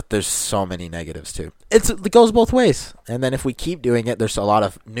 but there's so many negatives too. It goes both ways. And then if we keep doing it, there's a lot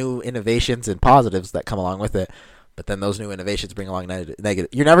of new innovations and positives that come along with it. But then those new innovations bring along negative.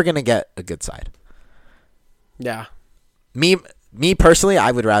 You're never going to get a good side. Yeah. Me personally,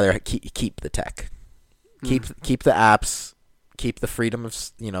 I would rather keep the tech, keep the apps, keep the freedom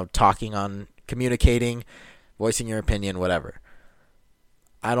of talking on, communicating, voicing your opinion, whatever.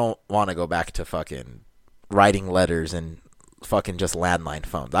 I don't want to go back to fucking writing letters and fucking just landline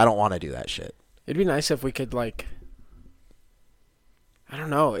phones. I don't want to do that shit. It'd be nice if we could like. I don't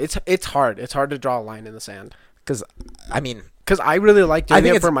know. It's hard. It's hard to draw a line in the sand. Because I really like doing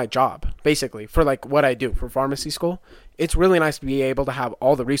think it it's- for my job, basically, for like what I do for pharmacy school. It's really nice to be able to have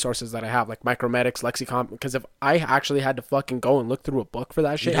all the resources that I have, like Micromedics, Lexicon. Because if I actually had to fucking go and look through a book for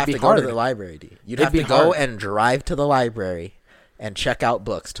that shit, you'd have it'd to be go hard. to the library, dude. You'd It'd have be to go hard. and drive to the library and check out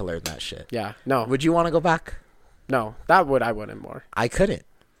books to learn that shit. Yeah, no, Would you want to go back? no, I wouldn't more. I couldn't.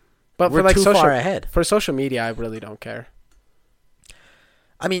 But We're for like too social, far ahead. For social media, I really don't care.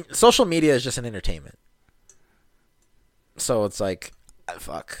 I mean, social media is just an entertainment. So it's like,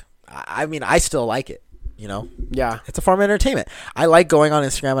 fuck. I mean, I still like it, Yeah, It's a form of entertainment. I like going on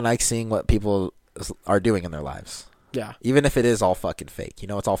Instagram and I like seeing what people are doing in their lives. yeah, Even if it is all fucking fake.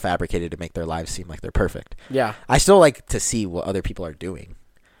 It's all fabricated to make their lives seem like they're perfect. yeah, I still like to see what other people are doing.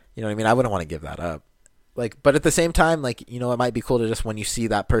 You know what I mean? I wouldn't want to give that up. But at the same time, it might be cool to just when you see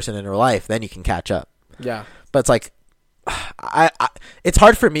that person in real life, then you can catch up. yeah, But it's like, it's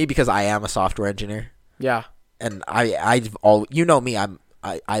hard for me because I am a software engineer. yeah, And me,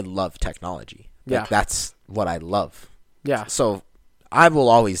 I love technology. Yeah. That's what I love. yeah, So I will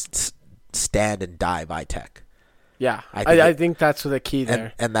always stand and die by tech. yeah. I I think that's the key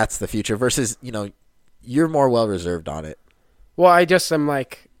there. And that's the future versus, you're more well reserved on it. Well, I just am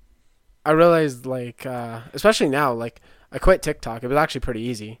like, I realized especially now, I quit TikTok. It was actually pretty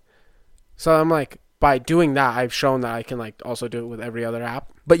easy. So I'm like, by doing that, I've shown that I can also do it with every other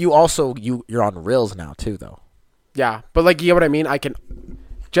app. But you also, you're on Reels now too, though. Yeah, but you know what I mean? I can,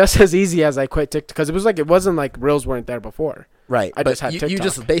 just as easy as I quit TikTok, because it wasn't like Reels weren't there before. Right. I but just had you TikTok.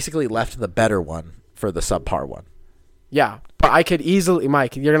 just basically left the better one for the subpar one. Yeah, but I could easily,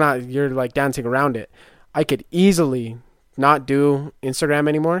 Mike, you're like dancing around it. I could easily not do Instagram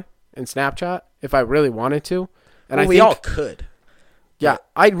anymore and Snapchat if I really wanted to. And Well, we all could. yeah,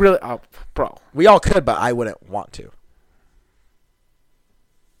 I'd really, bro. We all could, but I wouldn't want to.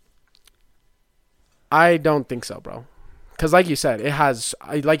 I don't think so, bro. Because like you said,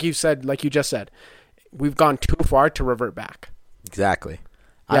 like you just said, we've gone too far to revert back. Exactly.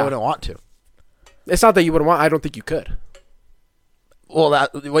 Yeah. I wouldn't want to. It's not that you wouldn't want. I don't think you could. Well,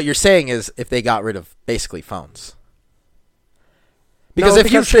 what you're saying is if they got rid of basically phones. Because No,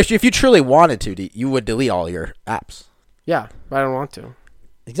 if you truly wanted to, you would delete all your apps. Yeah, but I don't want to.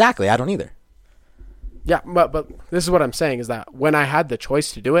 Exactly. I don't either. Yeah, but this is what I'm saying is that when I had the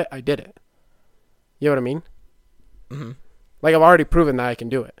choice to do it, I did it. You know what I mean? Mm-hmm. I've already proven that I can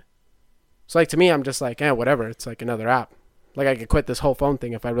do it. So to me, I'm just whatever. It's like another app. I could quit this whole phone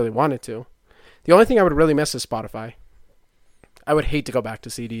thing if I really wanted to. The only thing I would really miss is Spotify. I would hate to go back to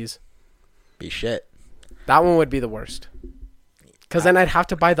CDs. Be shit. That one would be the worst. Because then I'd have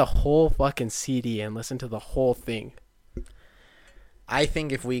to buy the whole fucking CD and listen to the whole thing. I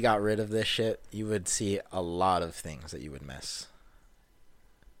think if we got rid of this shit, you would see a lot of things that you would miss.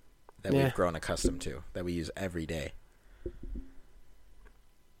 That Yeah. we've grown accustomed to, that we use every day.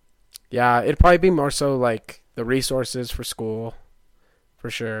 Yeah, it'd probably be more so the resources for school, for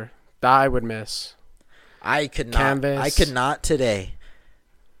sure. That I would miss. I could Canvas. not today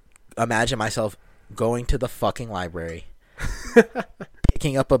imagine myself going to the fucking library,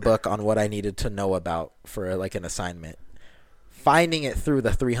 picking up a book on what I needed to know about for an assignment, finding it through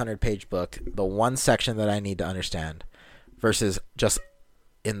the 300-page book, the one section that I need to understand, versus just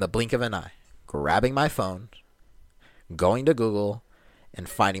in the blink of an eye, grabbing my phone, going to Google, and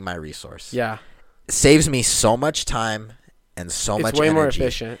finding my resource. Yeah. It saves me so much time and so much It's way energy. more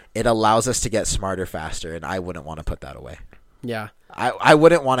efficient. It allows us to get smarter faster, and I wouldn't want to put that away. Yeah. I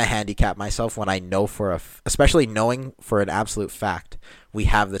wouldn't want to handicap myself when I know especially knowing for an absolute fact, we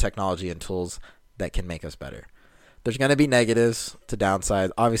have the technology and tools that can make us better. There's going to be negatives to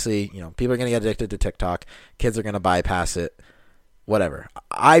downsides. Obviously, people are going to get addicted to TikTok. Kids are going to bypass it. Whatever.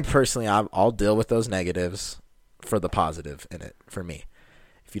 I personally, I'll deal with those negatives for the positive in it, for me.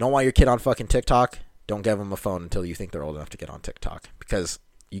 If you don't want your kid on fucking TikTok, don't give them a phone until you think they're old enough to get on TikTok. Because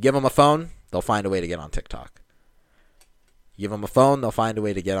you give them a phone, they'll find a way to get on TikTok. You give them a phone, they'll find a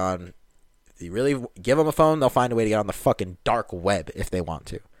way to get on. If you really give them a phone, they'll find a way to get on the fucking dark web if they want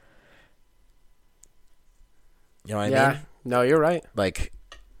to. You know what I mean? No, you're right. Like,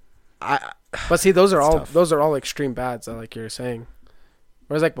 But see, those are tough. all extreme bads, like you're saying.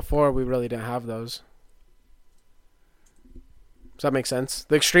 Whereas like before, we really didn't have those. Does that make sense?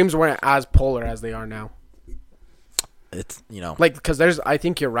 The extremes weren't as polar as they are now. it's Like, because I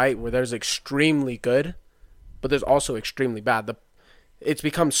think you're right, where there's extremely good, but there's also extremely bad. It's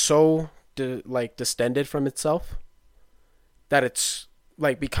become so distended from itself that it's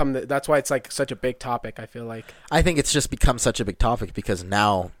like that's why it's like such a big topic. I feel like. I think it's just become such a big topic because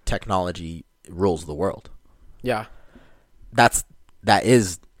now technology rules the world. Yeah. That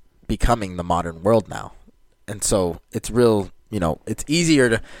is becoming the modern world now, and so it's real. It's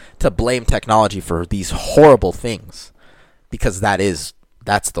easier to blame technology for these horrible things because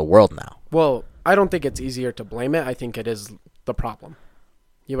that's the world now. Well, I don't think it's easier to blame it. I think it is the problem.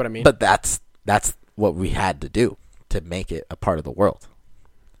 You know what I mean? But that's what we had to do to make it a part of the world.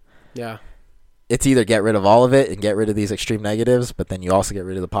 Yeah. It's either get rid of all of it and get rid of these extreme negatives, but then you also get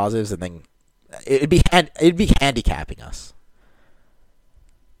rid of the positives, and then it'd be handicapping us.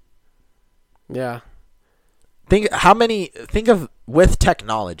 Yeah. Think of with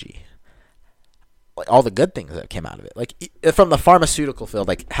technology, like all the good things that came out of it. Like from the pharmaceutical field,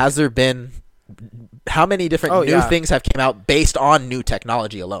 like has there been how many different new things have came out based on new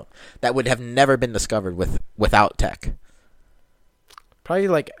technology alone that would have never been discovered without tech? Probably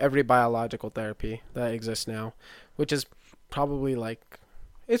like every biological therapy that exists now, which is probably like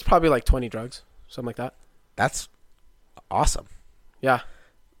 20 drugs, something like that. That's awesome. Yeah.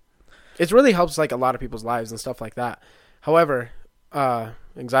 It really helps like a lot of people's lives and stuff like that. However,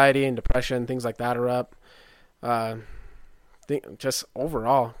 anxiety and depression, things like that are up. Just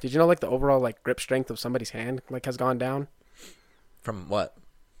overall, did you know like the overall like grip strength of somebody's hand like has gone down? From what?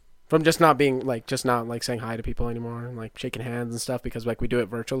 From just not saying hi to people anymore and like shaking hands and stuff because like we do it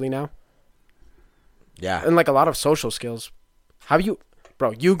virtually now. Yeah. And like a lot of social skills.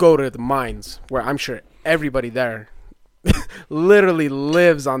 You go to the mines where I'm sure everybody there literally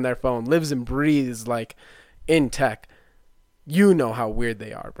lives on their phone, lives and breathes like in tech. You know how weird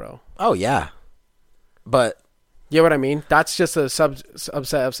they are, bro. Oh yeah. But you know what I mean? That's just a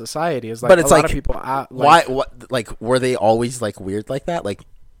subset of society. Is like but it's a like, lot of people why? What? Like, were they always like weird like that? Like,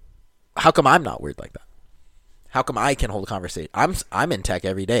 how come I'm not weird like that? How come I can hold a conversation? I'm in tech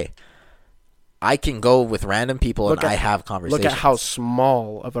every day. I can go with random people I have conversations. Look at how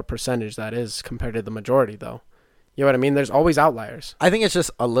small of a percentage that is compared to the majority, though. You know what I mean? There's always outliers. I think it's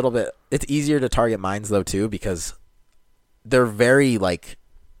just a little bit. It's easier to target minds though too because they're very like,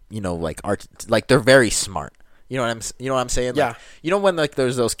 they're very smart. You know what I'm saying? Yeah. Like, when like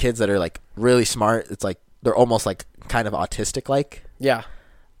there's those kids that are like really smart. It's like they're almost like kind of autistic like. Yeah.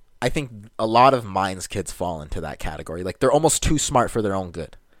 I think a lot of minds kids fall into that category. Like they're almost too smart for their own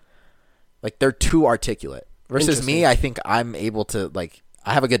good. Like they're too articulate. Versus me, I think I'm able to like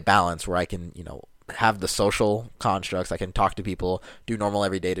I have a good balance where I can, have the social constructs. I can talk to people, do normal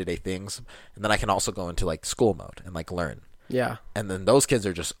everyday to day things, and then I can also go into like school mode and like learn. Yeah. And then those kids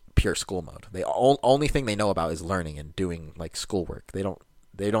are just pure school mode. They only thing they know about is learning and doing like schoolwork. They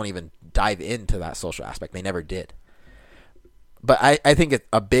don't even dive into that social aspect. They never did. But I think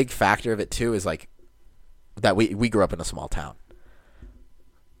a big factor of it too is like that we grew up in a small town.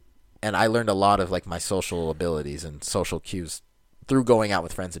 And I learned a lot of like my social abilities and social cues through going out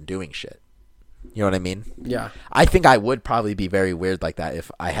with friends and doing shit. You know what I mean? Yeah. I think I would probably be very weird like that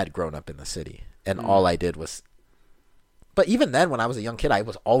if I had grown up in the city and all I did was. But even then, when I was a young kid, I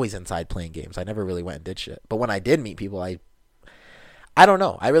was always inside playing games. I never really went and did shit. But when I did meet people, I don't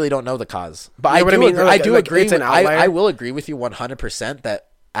know. I really don't know the cause. But you know I do agree. It's an outlier. I will agree with you 100% that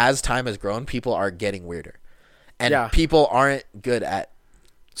as time has grown, people are getting weirder, and people aren't good at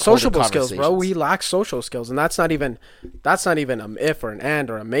sociable skills, bro. We lack social skills, and that's not even an if or an and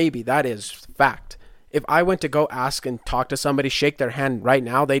or a maybe. That is fact. If I went to go ask and talk to somebody, shake their hand right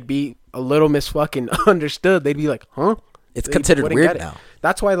now, they'd be a little misfucking understood. They'd be like, huh? It's considered weird now.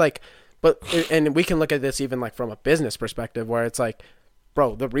 That's why, and we can look at this even like from a business perspective where it's like,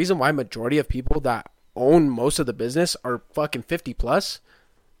 bro, the reason why majority of people that own most of the business are fucking 50 plus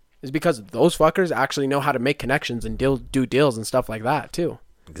is because those fuckers actually know how to make connections and do deals and stuff like that too.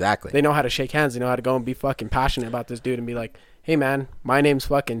 Exactly. They know how to shake hands. They know how to go and be fucking passionate about this dude and be like, hey man, my name's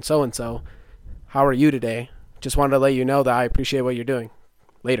fucking so-and-so. How are you today? Just wanted to let you know that I appreciate what you're doing.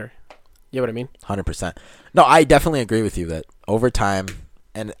 Later. You know what I mean? 100%. No, I definitely agree with you that over time,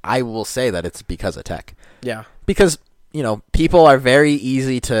 and I will say that it's because of tech. Yeah. Because, people are very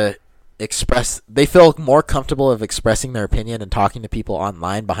easy to they feel more comfortable of expressing their opinion and talking to people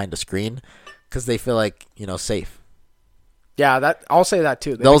online behind a screen because they feel like, safe. Yeah, I'll say that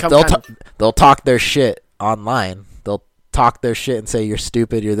too. They'll talk their shit online. They'll talk their shit and say you're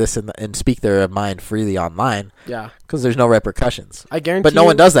stupid, you're this, and speak their mind freely online. Yeah, because there's no repercussions. I guarantee. But no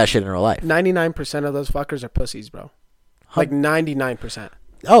one does that shit in real life. 99% of those fuckers are pussies, bro. Like 99%.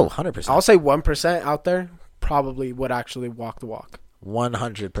 Oh, 100%. I'll say 1% out there probably would actually walk the walk.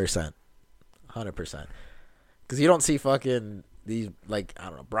 100%. 100%. Because you don't see fucking these, like, I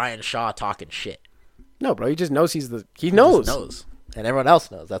don't know, Brian Shaw talking shit. No, bro. He just knows he knows. And everyone else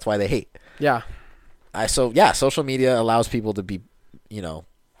knows. That's why they hate. Yeah. Social media allows people to be,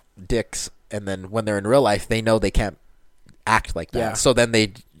 dicks. And then when they're in real life, they know they can't act like that. Yeah. So then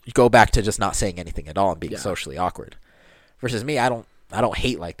they go back to just not saying anything at all and being socially awkward. Versus me, I don't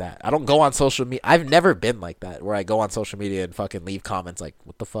hate like that. I don't go on social media. I've never been like that where I go on social media and fucking leave comments like,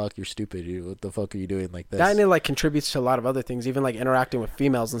 what the fuck? You're stupid. What the fuck are you doing like this? That and it like contributes to a lot of other things, even like interacting with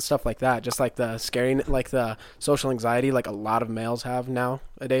females and stuff like that. Just like the scaring, like the social anxiety, like a lot of males have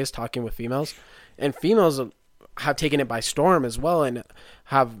nowadays talking with females. And females have taken it by storm as well and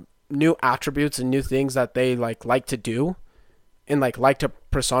have new attributes and new things that they like to do and like to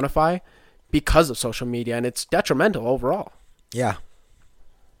personify because of social media. And it's detrimental overall. Yeah.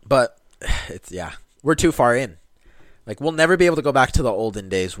 But we're too far in. Like, we'll never be able to go back to the olden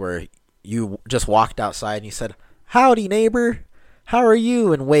days where you just walked outside and you said, howdy, neighbor. How are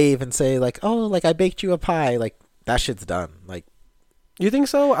you? And wave and say, like, oh, like, I baked you a pie. Like, that shit's done. Like, you think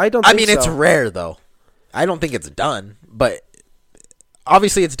so? I don't think so. It's rare, though. I don't think it's done. But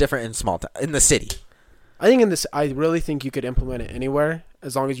obviously it's different in small town, in the city. I really think you could implement it anywhere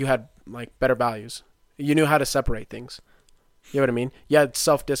as long as you had, like, better values. You knew how to separate things. You know what I mean? You had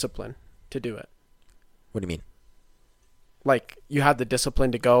self-discipline to do it. What do you mean? Like, you had the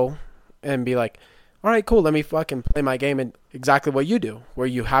discipline to go and be like, all right, cool, let me fucking play my game and exactly what you do, where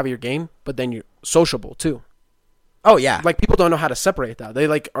you have your game, but then you're sociable too. Oh, yeah. Like, people don't know how to separate that. They,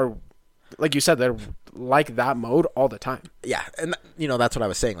 like, are, like you said, they're like that mode all the time. Yeah, and, that's what I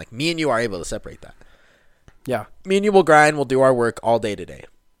was saying. Like, me and you are able to separate that. Yeah. Me and you will grind, we'll do our work all day today.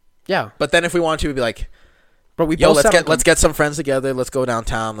 Yeah. But then if we want to, we'd be like, but let's get some friends together. Let's go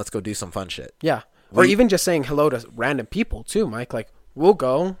downtown. Let's go do some fun shit. Yeah. Or even just saying hello to random people too, Mike. Like, we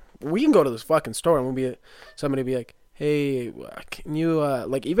can go to this fucking store and somebody be like, hey, can you,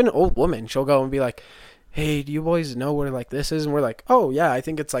 like, even an old woman, she'll go and be like, hey, do you boys know where, like, this is? And we're like, oh, yeah, I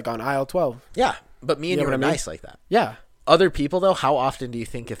think it's, like, on aisle 12. Yeah. But me and you are nice like that. Yeah. Other people, though, how often do you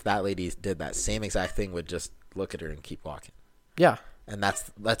think if that lady did that same exact thing would just look at her and keep walking? Yeah. And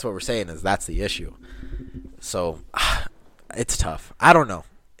that's what we're saying is that's the issue. So, it's tough. I don't know.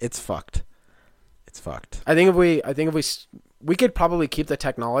 It's fucked. It's fucked. I think if we could probably keep the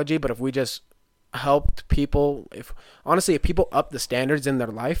technology, but if we just helped people, if people up the standards in their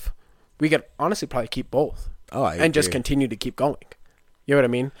life, we could honestly probably keep both. Oh, I agree. And just continue to keep going. You know what I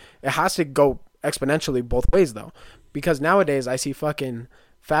mean? It has to go exponentially both ways though, because nowadays I see fucking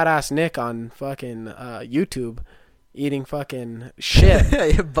fat ass Nick on fucking YouTube eating fucking shit.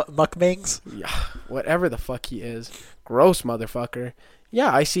 Mukbangs? Yeah, whatever the fuck he is. Gross motherfucker.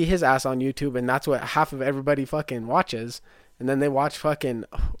 Yeah, I see his ass on YouTube, and that's what half of everybody fucking watches. And then they watch fucking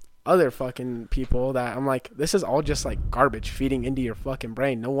other fucking people that I'm like, this is all just like garbage feeding into your fucking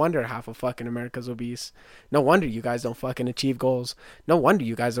brain. No wonder half of fucking America's obese. No wonder you guys don't fucking achieve goals. No wonder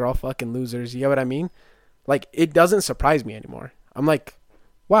you guys are all fucking losers. You know what I mean? Like, it doesn't surprise me anymore. I'm like,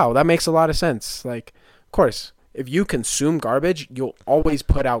 wow, that makes a lot of sense. Like, of course, if you consume garbage, you'll always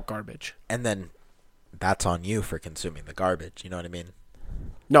put out garbage. And then that's on you for consuming the garbage. You know what I mean?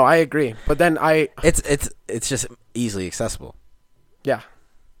 No, I agree. But then it's just easily accessible. Yeah.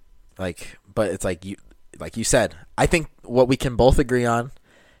 But it's like you said, I think what we can both agree on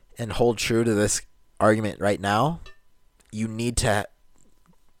and hold true to this argument right now, you need to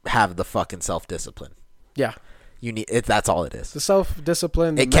have the fucking self-discipline. Yeah. You need it. That's all it is. The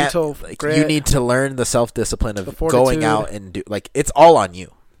self-discipline, the it can't, mental grit. You need to learn the self-discipline of going out and do, like, it's all on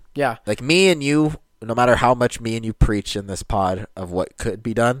you. Yeah. Like, me and you, no matter how much me and you preach in this pod of what could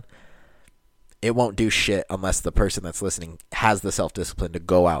be done, it won't do shit unless the person that's listening has the self-discipline to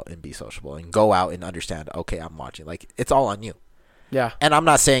go out and be sociable and go out and understand, okay, I'm watching. Like, it's all on you. Yeah. And I'm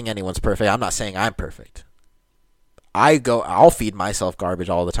not saying anyone's perfect. I'm not saying I'm perfect. I'll feed myself garbage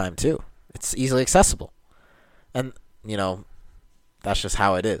all the time too. It's easily accessible. And, that's just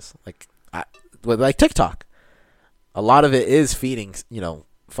how it is. Like TikTok. A lot of it is feeding,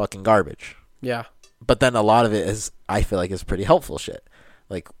 fucking garbage. Yeah. But then a lot of it is, I feel like, is pretty helpful shit.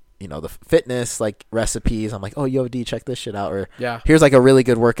 Like, the fitness like recipes. I'm like, oh, yo, D, check this shit out. Or Yeah. here's like a really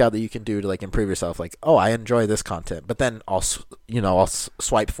good workout that you can do to like improve yourself. Like, oh, I enjoy this content. But then I'll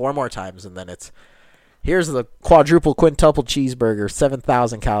swipe 4 more times, and then it's here's the quadruple quintuple cheeseburger,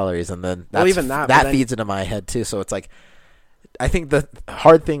 7,000 calories, and then even that feeds into my head too. So it's like, I think the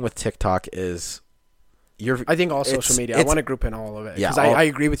hard thing with TikTok is I think all social media. I want to group in all of it. Yeah, Because I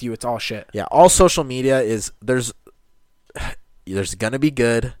agree with you. It's all shit. Yeah, all social media is there's gonna be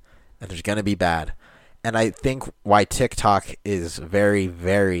good and there's gonna be bad, and I think why TikTok is very,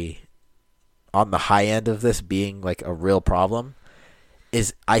 very on the high end of this being like a real problem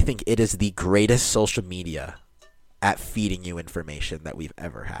is I think it is the greatest social media at feeding you information that we've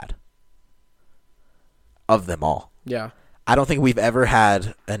ever had. Of them all. Yeah. I don't think we've ever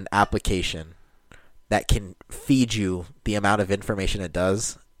had an application that can feed you the amount of information it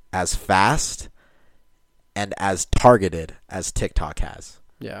does as fast and as targeted as TikTok has.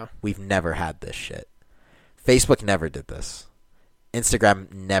 Yeah. We've never had this shit. Facebook never did this.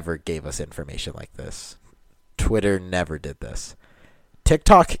 Instagram never gave us information like this. Twitter never did this.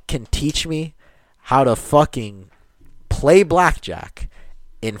 TikTok can teach me how to fucking play blackjack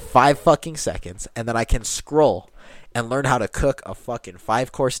in 5 fucking seconds, and then I can scroll and learn how to cook a fucking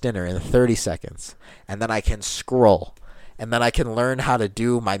 5-course dinner in 30 seconds. And then I can scroll. And then I can learn how to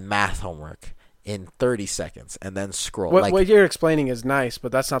do my math homework in 30 seconds. And then scroll. What you're explaining is nice,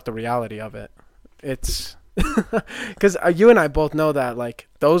 but that's not the reality of it. It's... Because you and I both know that, like,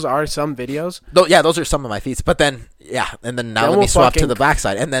 those are some videos. Yeah, those are some of my feeds. But then, yeah. And then now let me swap to the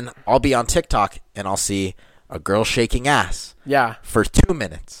backside. And then I'll be on TikTok and I'll see a girl shaking ass. Yeah. For 2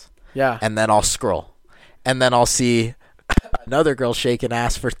 minutes. Yeah. And then I'll scroll. And then I'll see another girl shaking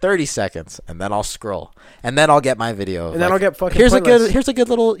ass for 30 seconds, and then I'll scroll, and then I'll get my video. And then I'll get fucking here's pointless. a good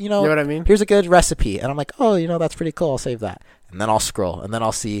little, You know what I mean? Here's a good recipe, and I'm like, oh, that's pretty cool. I'll save that, and then I'll scroll, and then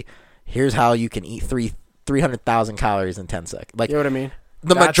I'll see, here's how you can eat 300,000 calories in 10 seconds. Like, you know what I mean?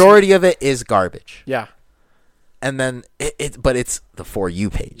 The majority of it is garbage. Yeah. And then but it's the For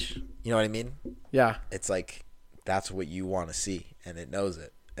You page. You know what I mean? Yeah. It's like that's what you want to see, and it knows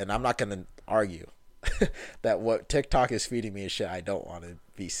it, and I'm not gonna argue that what TikTok is feeding me is shit I don't want to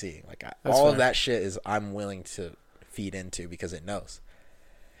be seeing. Like all of that shit is I'm willing to feed into because it knows.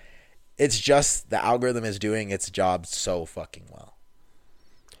 It's just the algorithm is doing its job so fucking well.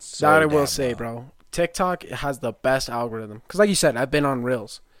 That I will say, bro. TikTok has the best algorithm. Because like you said, I've been on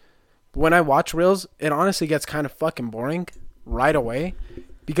Reels. But when I watch Reels, it honestly gets kind of fucking boring right away.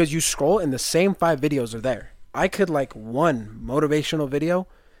 Because you scroll and the same 5 videos are there. I could like one motivational video.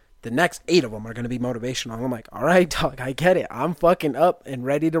 The next 8 of them are going to be motivational. I'm like, all right, dog, I get it. I'm fucking up and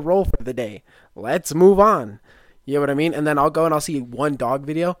ready to roll for the day. Let's move on. You know what I mean? And then I'll go and I'll see one dog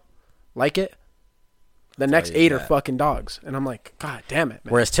video, like it. The next 8 are fucking dogs. And I'm like, God damn it,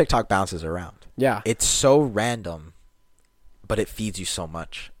 man. Whereas TikTok bounces around. Yeah. It's so random, but it feeds you so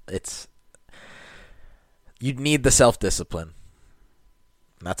much. You need the self-discipline.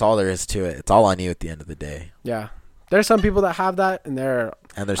 And that's all there is to it. It's all on you at the end of the day. Yeah. There's some people that have that, and there's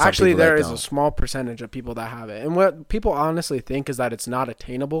actually there is a small percentage of people that have it. And what people honestly think is that it's not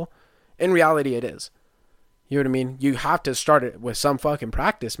attainable. In reality, it is. You know what I mean? You have to start it with some fucking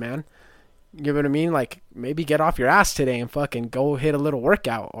practice, man. You know what I mean? Like, maybe get off your ass today and fucking go hit a little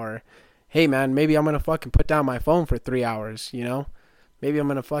workout. Or, hey, man, maybe I'm going to fucking put down my phone for 3 hours, you know? Maybe I'm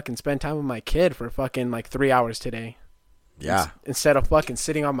going to fucking spend time with my kid for fucking, like, 3 hours today. Yeah. Instead of fucking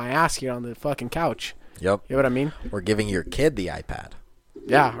sitting on my ass here on the fucking couch. Yep. You know what I mean? Or giving your kid the iPad.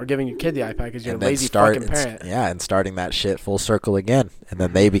 Yeah, or giving your kid the iPad because you're a lazy fucking parent. Yeah, and starting that shit full circle again. And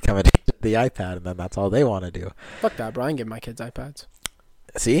then they become addicted to the iPad, and then that's all they want to do. Fuck that, bro. I ain't give my kids iPads.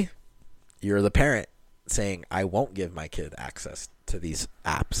 See? You're the parent saying, I won't give my kid access to these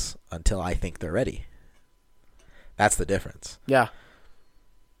apps until I think they're ready. That's the difference. Yeah.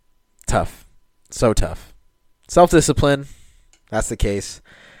 Tough. So tough. Self-discipline. That's the case.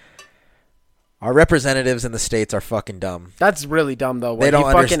 Our representatives in the states are fucking dumb. That's really dumb, though. When he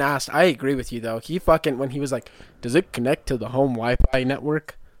fucking asked, I agree with you, though. When he was like, does it connect to the home Wi-Fi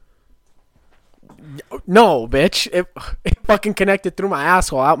network? No, bitch. It fucking connected through my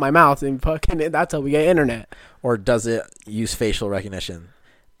asshole out my mouth, and fucking that's how we get internet. Or does it use facial recognition?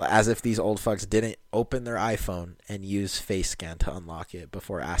 As if these old fucks didn't open their iPhone and use face scan to unlock it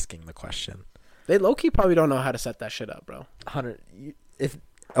before asking the question. They low-key probably don't know how to set that shit up, bro.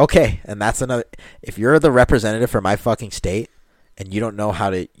 Okay, and that's another. If you're the representative for my fucking state and you don't know how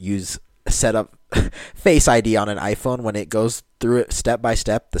to set up Face ID on an iPhone when it goes through it step by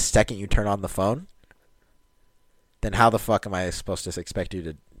step the second you turn on the phone, then how the fuck am I supposed to expect you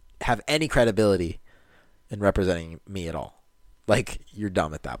to have any credibility in representing me at all? Like, you're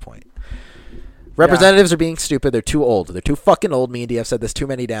dumb at that point. Representatives are being stupid. They're too old. They're too fucking old. Me and D have said this too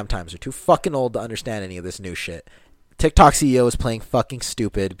many damn times. They're too fucking old to understand any of this new shit. TikTok CEO is playing fucking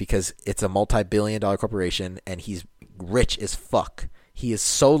stupid because it's a multi-billion-dollar corporation and he's rich as fuck. He is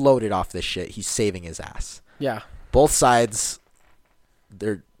so loaded off this shit. He's saving his ass. Yeah. Both sides,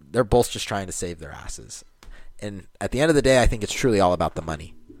 they're both just trying to save their asses. And at the end of the day, I think it's truly all about the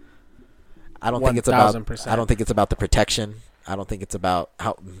money. I don't think it's about. 1000%. I don't think it's about the protection. I don't think it's about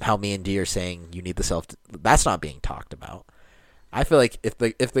how me and D are saying you need the self. That's not being talked about. I feel like if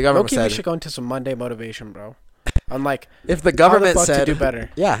the government We said should go into some Monday motivation, bro. I'm like, if the government how the fuck said to do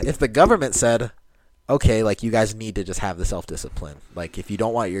better. Yeah, if the government said, okay, like, you guys need to just have the self-discipline. Like, if you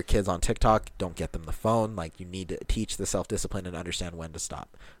don't want your kids on TikTok, don't get them the phone. Like, you need to teach the self-discipline and understand when to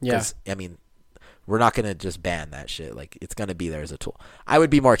stop. Yeah. I mean, we're not going to just ban that shit. Like, it's going to be there as a tool. I would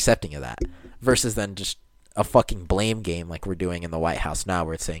be more accepting of that versus than just a fucking blame game like we're doing in the White House now,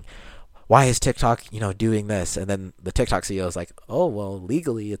 where it's saying, why is TikTok, doing this? And then the TikTok CEO is like, oh, well,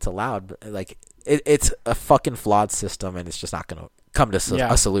 legally it's allowed. But, like, it's a fucking flawed system, and it's just not going to come to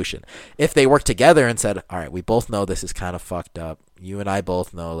a solution. If they work together and said, all right, we both know this is kind of fucked up. You and I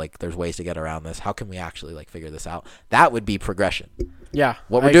both know, like, there's ways to get around this. How can we actually, like, figure this out? That would be progression. Yeah.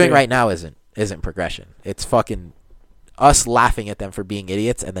 What we're doing right now isn't progression. It's fucking us laughing at them for being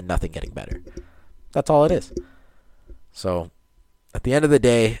idiots and then nothing getting better. That's all it is. So, at the end of the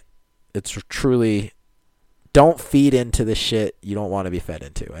day, it's truly, don't feed into the shit you don't want to be fed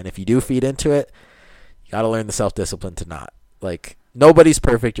into. And if you do feed into it, you got to learn the self-discipline to not. Like, nobody's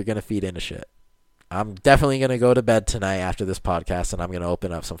perfect. You're going to feed into shit. I'm definitely going to go to bed tonight after this podcast, and I'm going to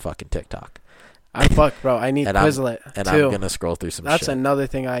open up some fucking TikTok. Bro, I need Quizlet, and too. I'm going to scroll through some shit. That's another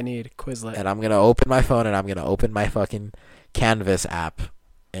thing I need, Quizlet. And I'm going to open my phone, and I'm going to open my fucking Canvas app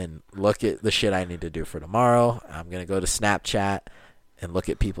and look at the shit I need to do for tomorrow. I'm going to go to Snapchat and look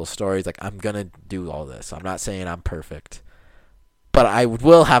at people's stories. Like, I'm going to do all this. I'm not saying I'm perfect. But I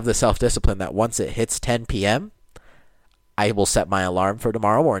will have the self-discipline that once it hits 10 p.m., I will set my alarm for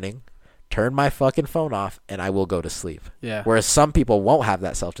tomorrow morning, turn my fucking phone off, and I will go to sleep. Yeah. Whereas some people won't have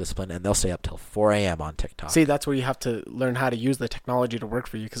that self-discipline, and they'll stay up till 4 a.m. on TikTok. See, that's where you have to learn how to use the technology to work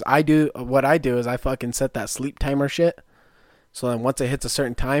for you. Because what I do is I fucking set that sleep timer shit. So then once it hits a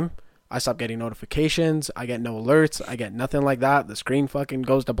certain time, I stop getting notifications. I get no alerts. I get nothing like that. The screen fucking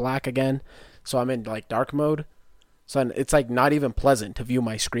goes to black again. So I'm in, like, dark mode. So it's, like, not even pleasant to view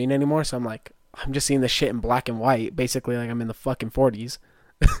my screen anymore. So I'm like, I'm just seeing this shit in black and white. Basically, like, I'm in the fucking 40s.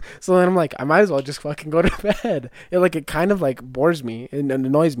 So then I'm like, I might as well just fucking go to bed. It kind of, like, bores me and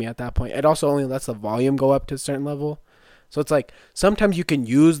annoys me at that point. It also only lets the volume go up to a certain level. So it's like, sometimes you can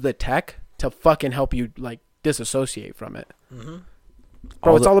use the tech to fucking help you, like, disassociate from it. Mm-hmm.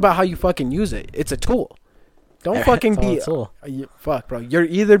 Bro, it's all about how you fucking use it. It's a tool. Don't fucking be... tool. Fuck, bro. You're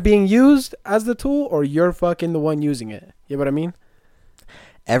either being used as the tool or you're fucking the one using it. You know what I mean?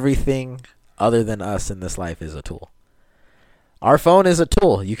 Everything other than us in this life is a tool. Our phone is a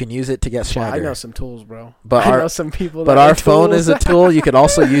tool. You can use it to get smarter. I know some tools, bro. But I know some people But that our are phone tools. is a tool. You can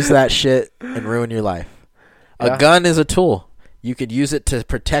also use that shit and ruin your life. Yeah. A gun is a tool. You could use it to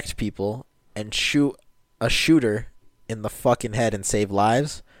protect people and shoot a shooter in the fucking head and save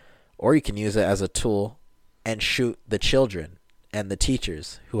lives. Or you can use it as a tool and shoot the children and the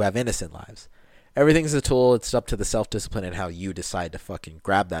teachers who have innocent lives. Everything's a tool. It's up to the self-discipline and how you decide to fucking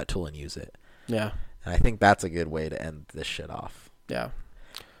grab that tool and use it. Yeah. And I think that's a good way to end this shit off. Yeah.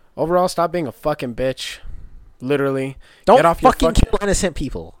 Overall, stop being a fucking bitch. Literally. Don't Get off fucking kill innocent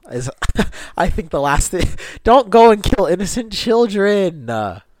people. I think the last thing. Don't go and kill innocent children.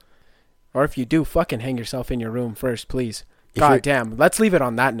 Or if you do, fucking hang yourself in your room first, please. God damn. Let's leave it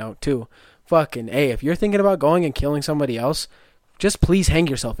on that note, too. Fucking A, if you're thinking about going and killing somebody else, just please hang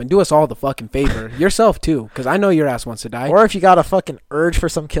yourself and do us all the fucking favor. Yourself, too, because I know your ass wants to die. Or if you got a fucking urge for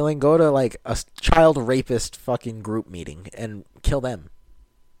some killing, go to, like, a child rapist fucking group meeting and kill them.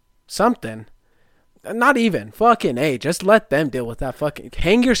 Something. Not even. Fucking A. Just let them deal with that fucking...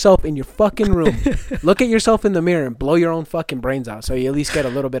 Hang yourself in your fucking room. Look at yourself in the mirror and blow your own fucking brains out so you at least get a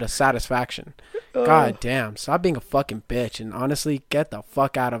little bit of satisfaction. God damn. Stop being a fucking bitch and honestly get the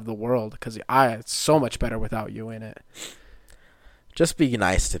fuck out of the world because it's so much better without you in it. Just be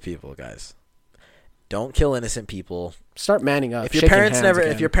nice to people, guys. Don't kill innocent people. Start manning up. If your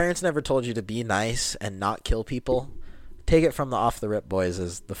parents never told you to be nice and not kill people, take it from the off the rip boys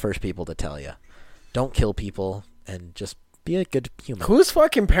as the first people to tell you. Don't kill people and just be a good human. Whose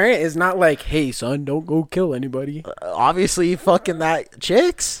fucking parent is not like, hey son, don't go kill anybody? Obviously fucking that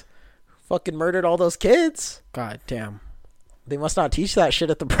chick's fucking murdered all those kids. God damn. They must not teach that shit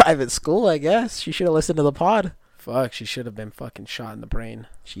at the private school, I guess. She should have listened to the pod. Fuck, she should have been fucking shot in the brain.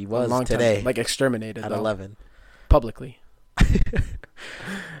 She A was long time- today like exterminated at though, 11. publicly.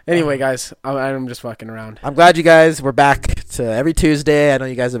 Anyway, guys, I'm just fucking around. I'm glad you guys were back to every Tuesday. I know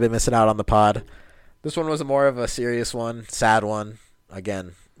you guys have been missing out on the pod. This one was more of a serious one, sad one.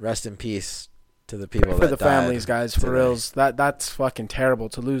 Again, rest in peace to the people For that the died families, guys, for today. reals. That's fucking terrible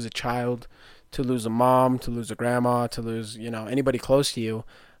to lose a child, to lose a mom, to lose a grandma, to lose, anybody close to you,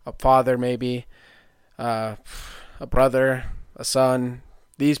 a father maybe, a brother, a son.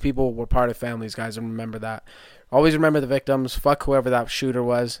 These people were part of families, guys, and remember that. Always remember the victims. Fuck whoever that shooter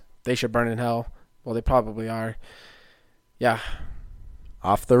was. They should burn in hell. Well, they probably are. Yeah.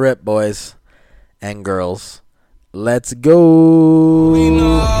 Off the rip, boys and girls. Let's go.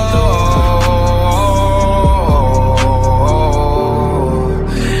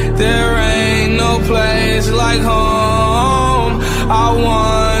 There ain't no place like home. I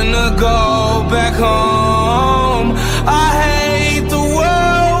wanna go back home. I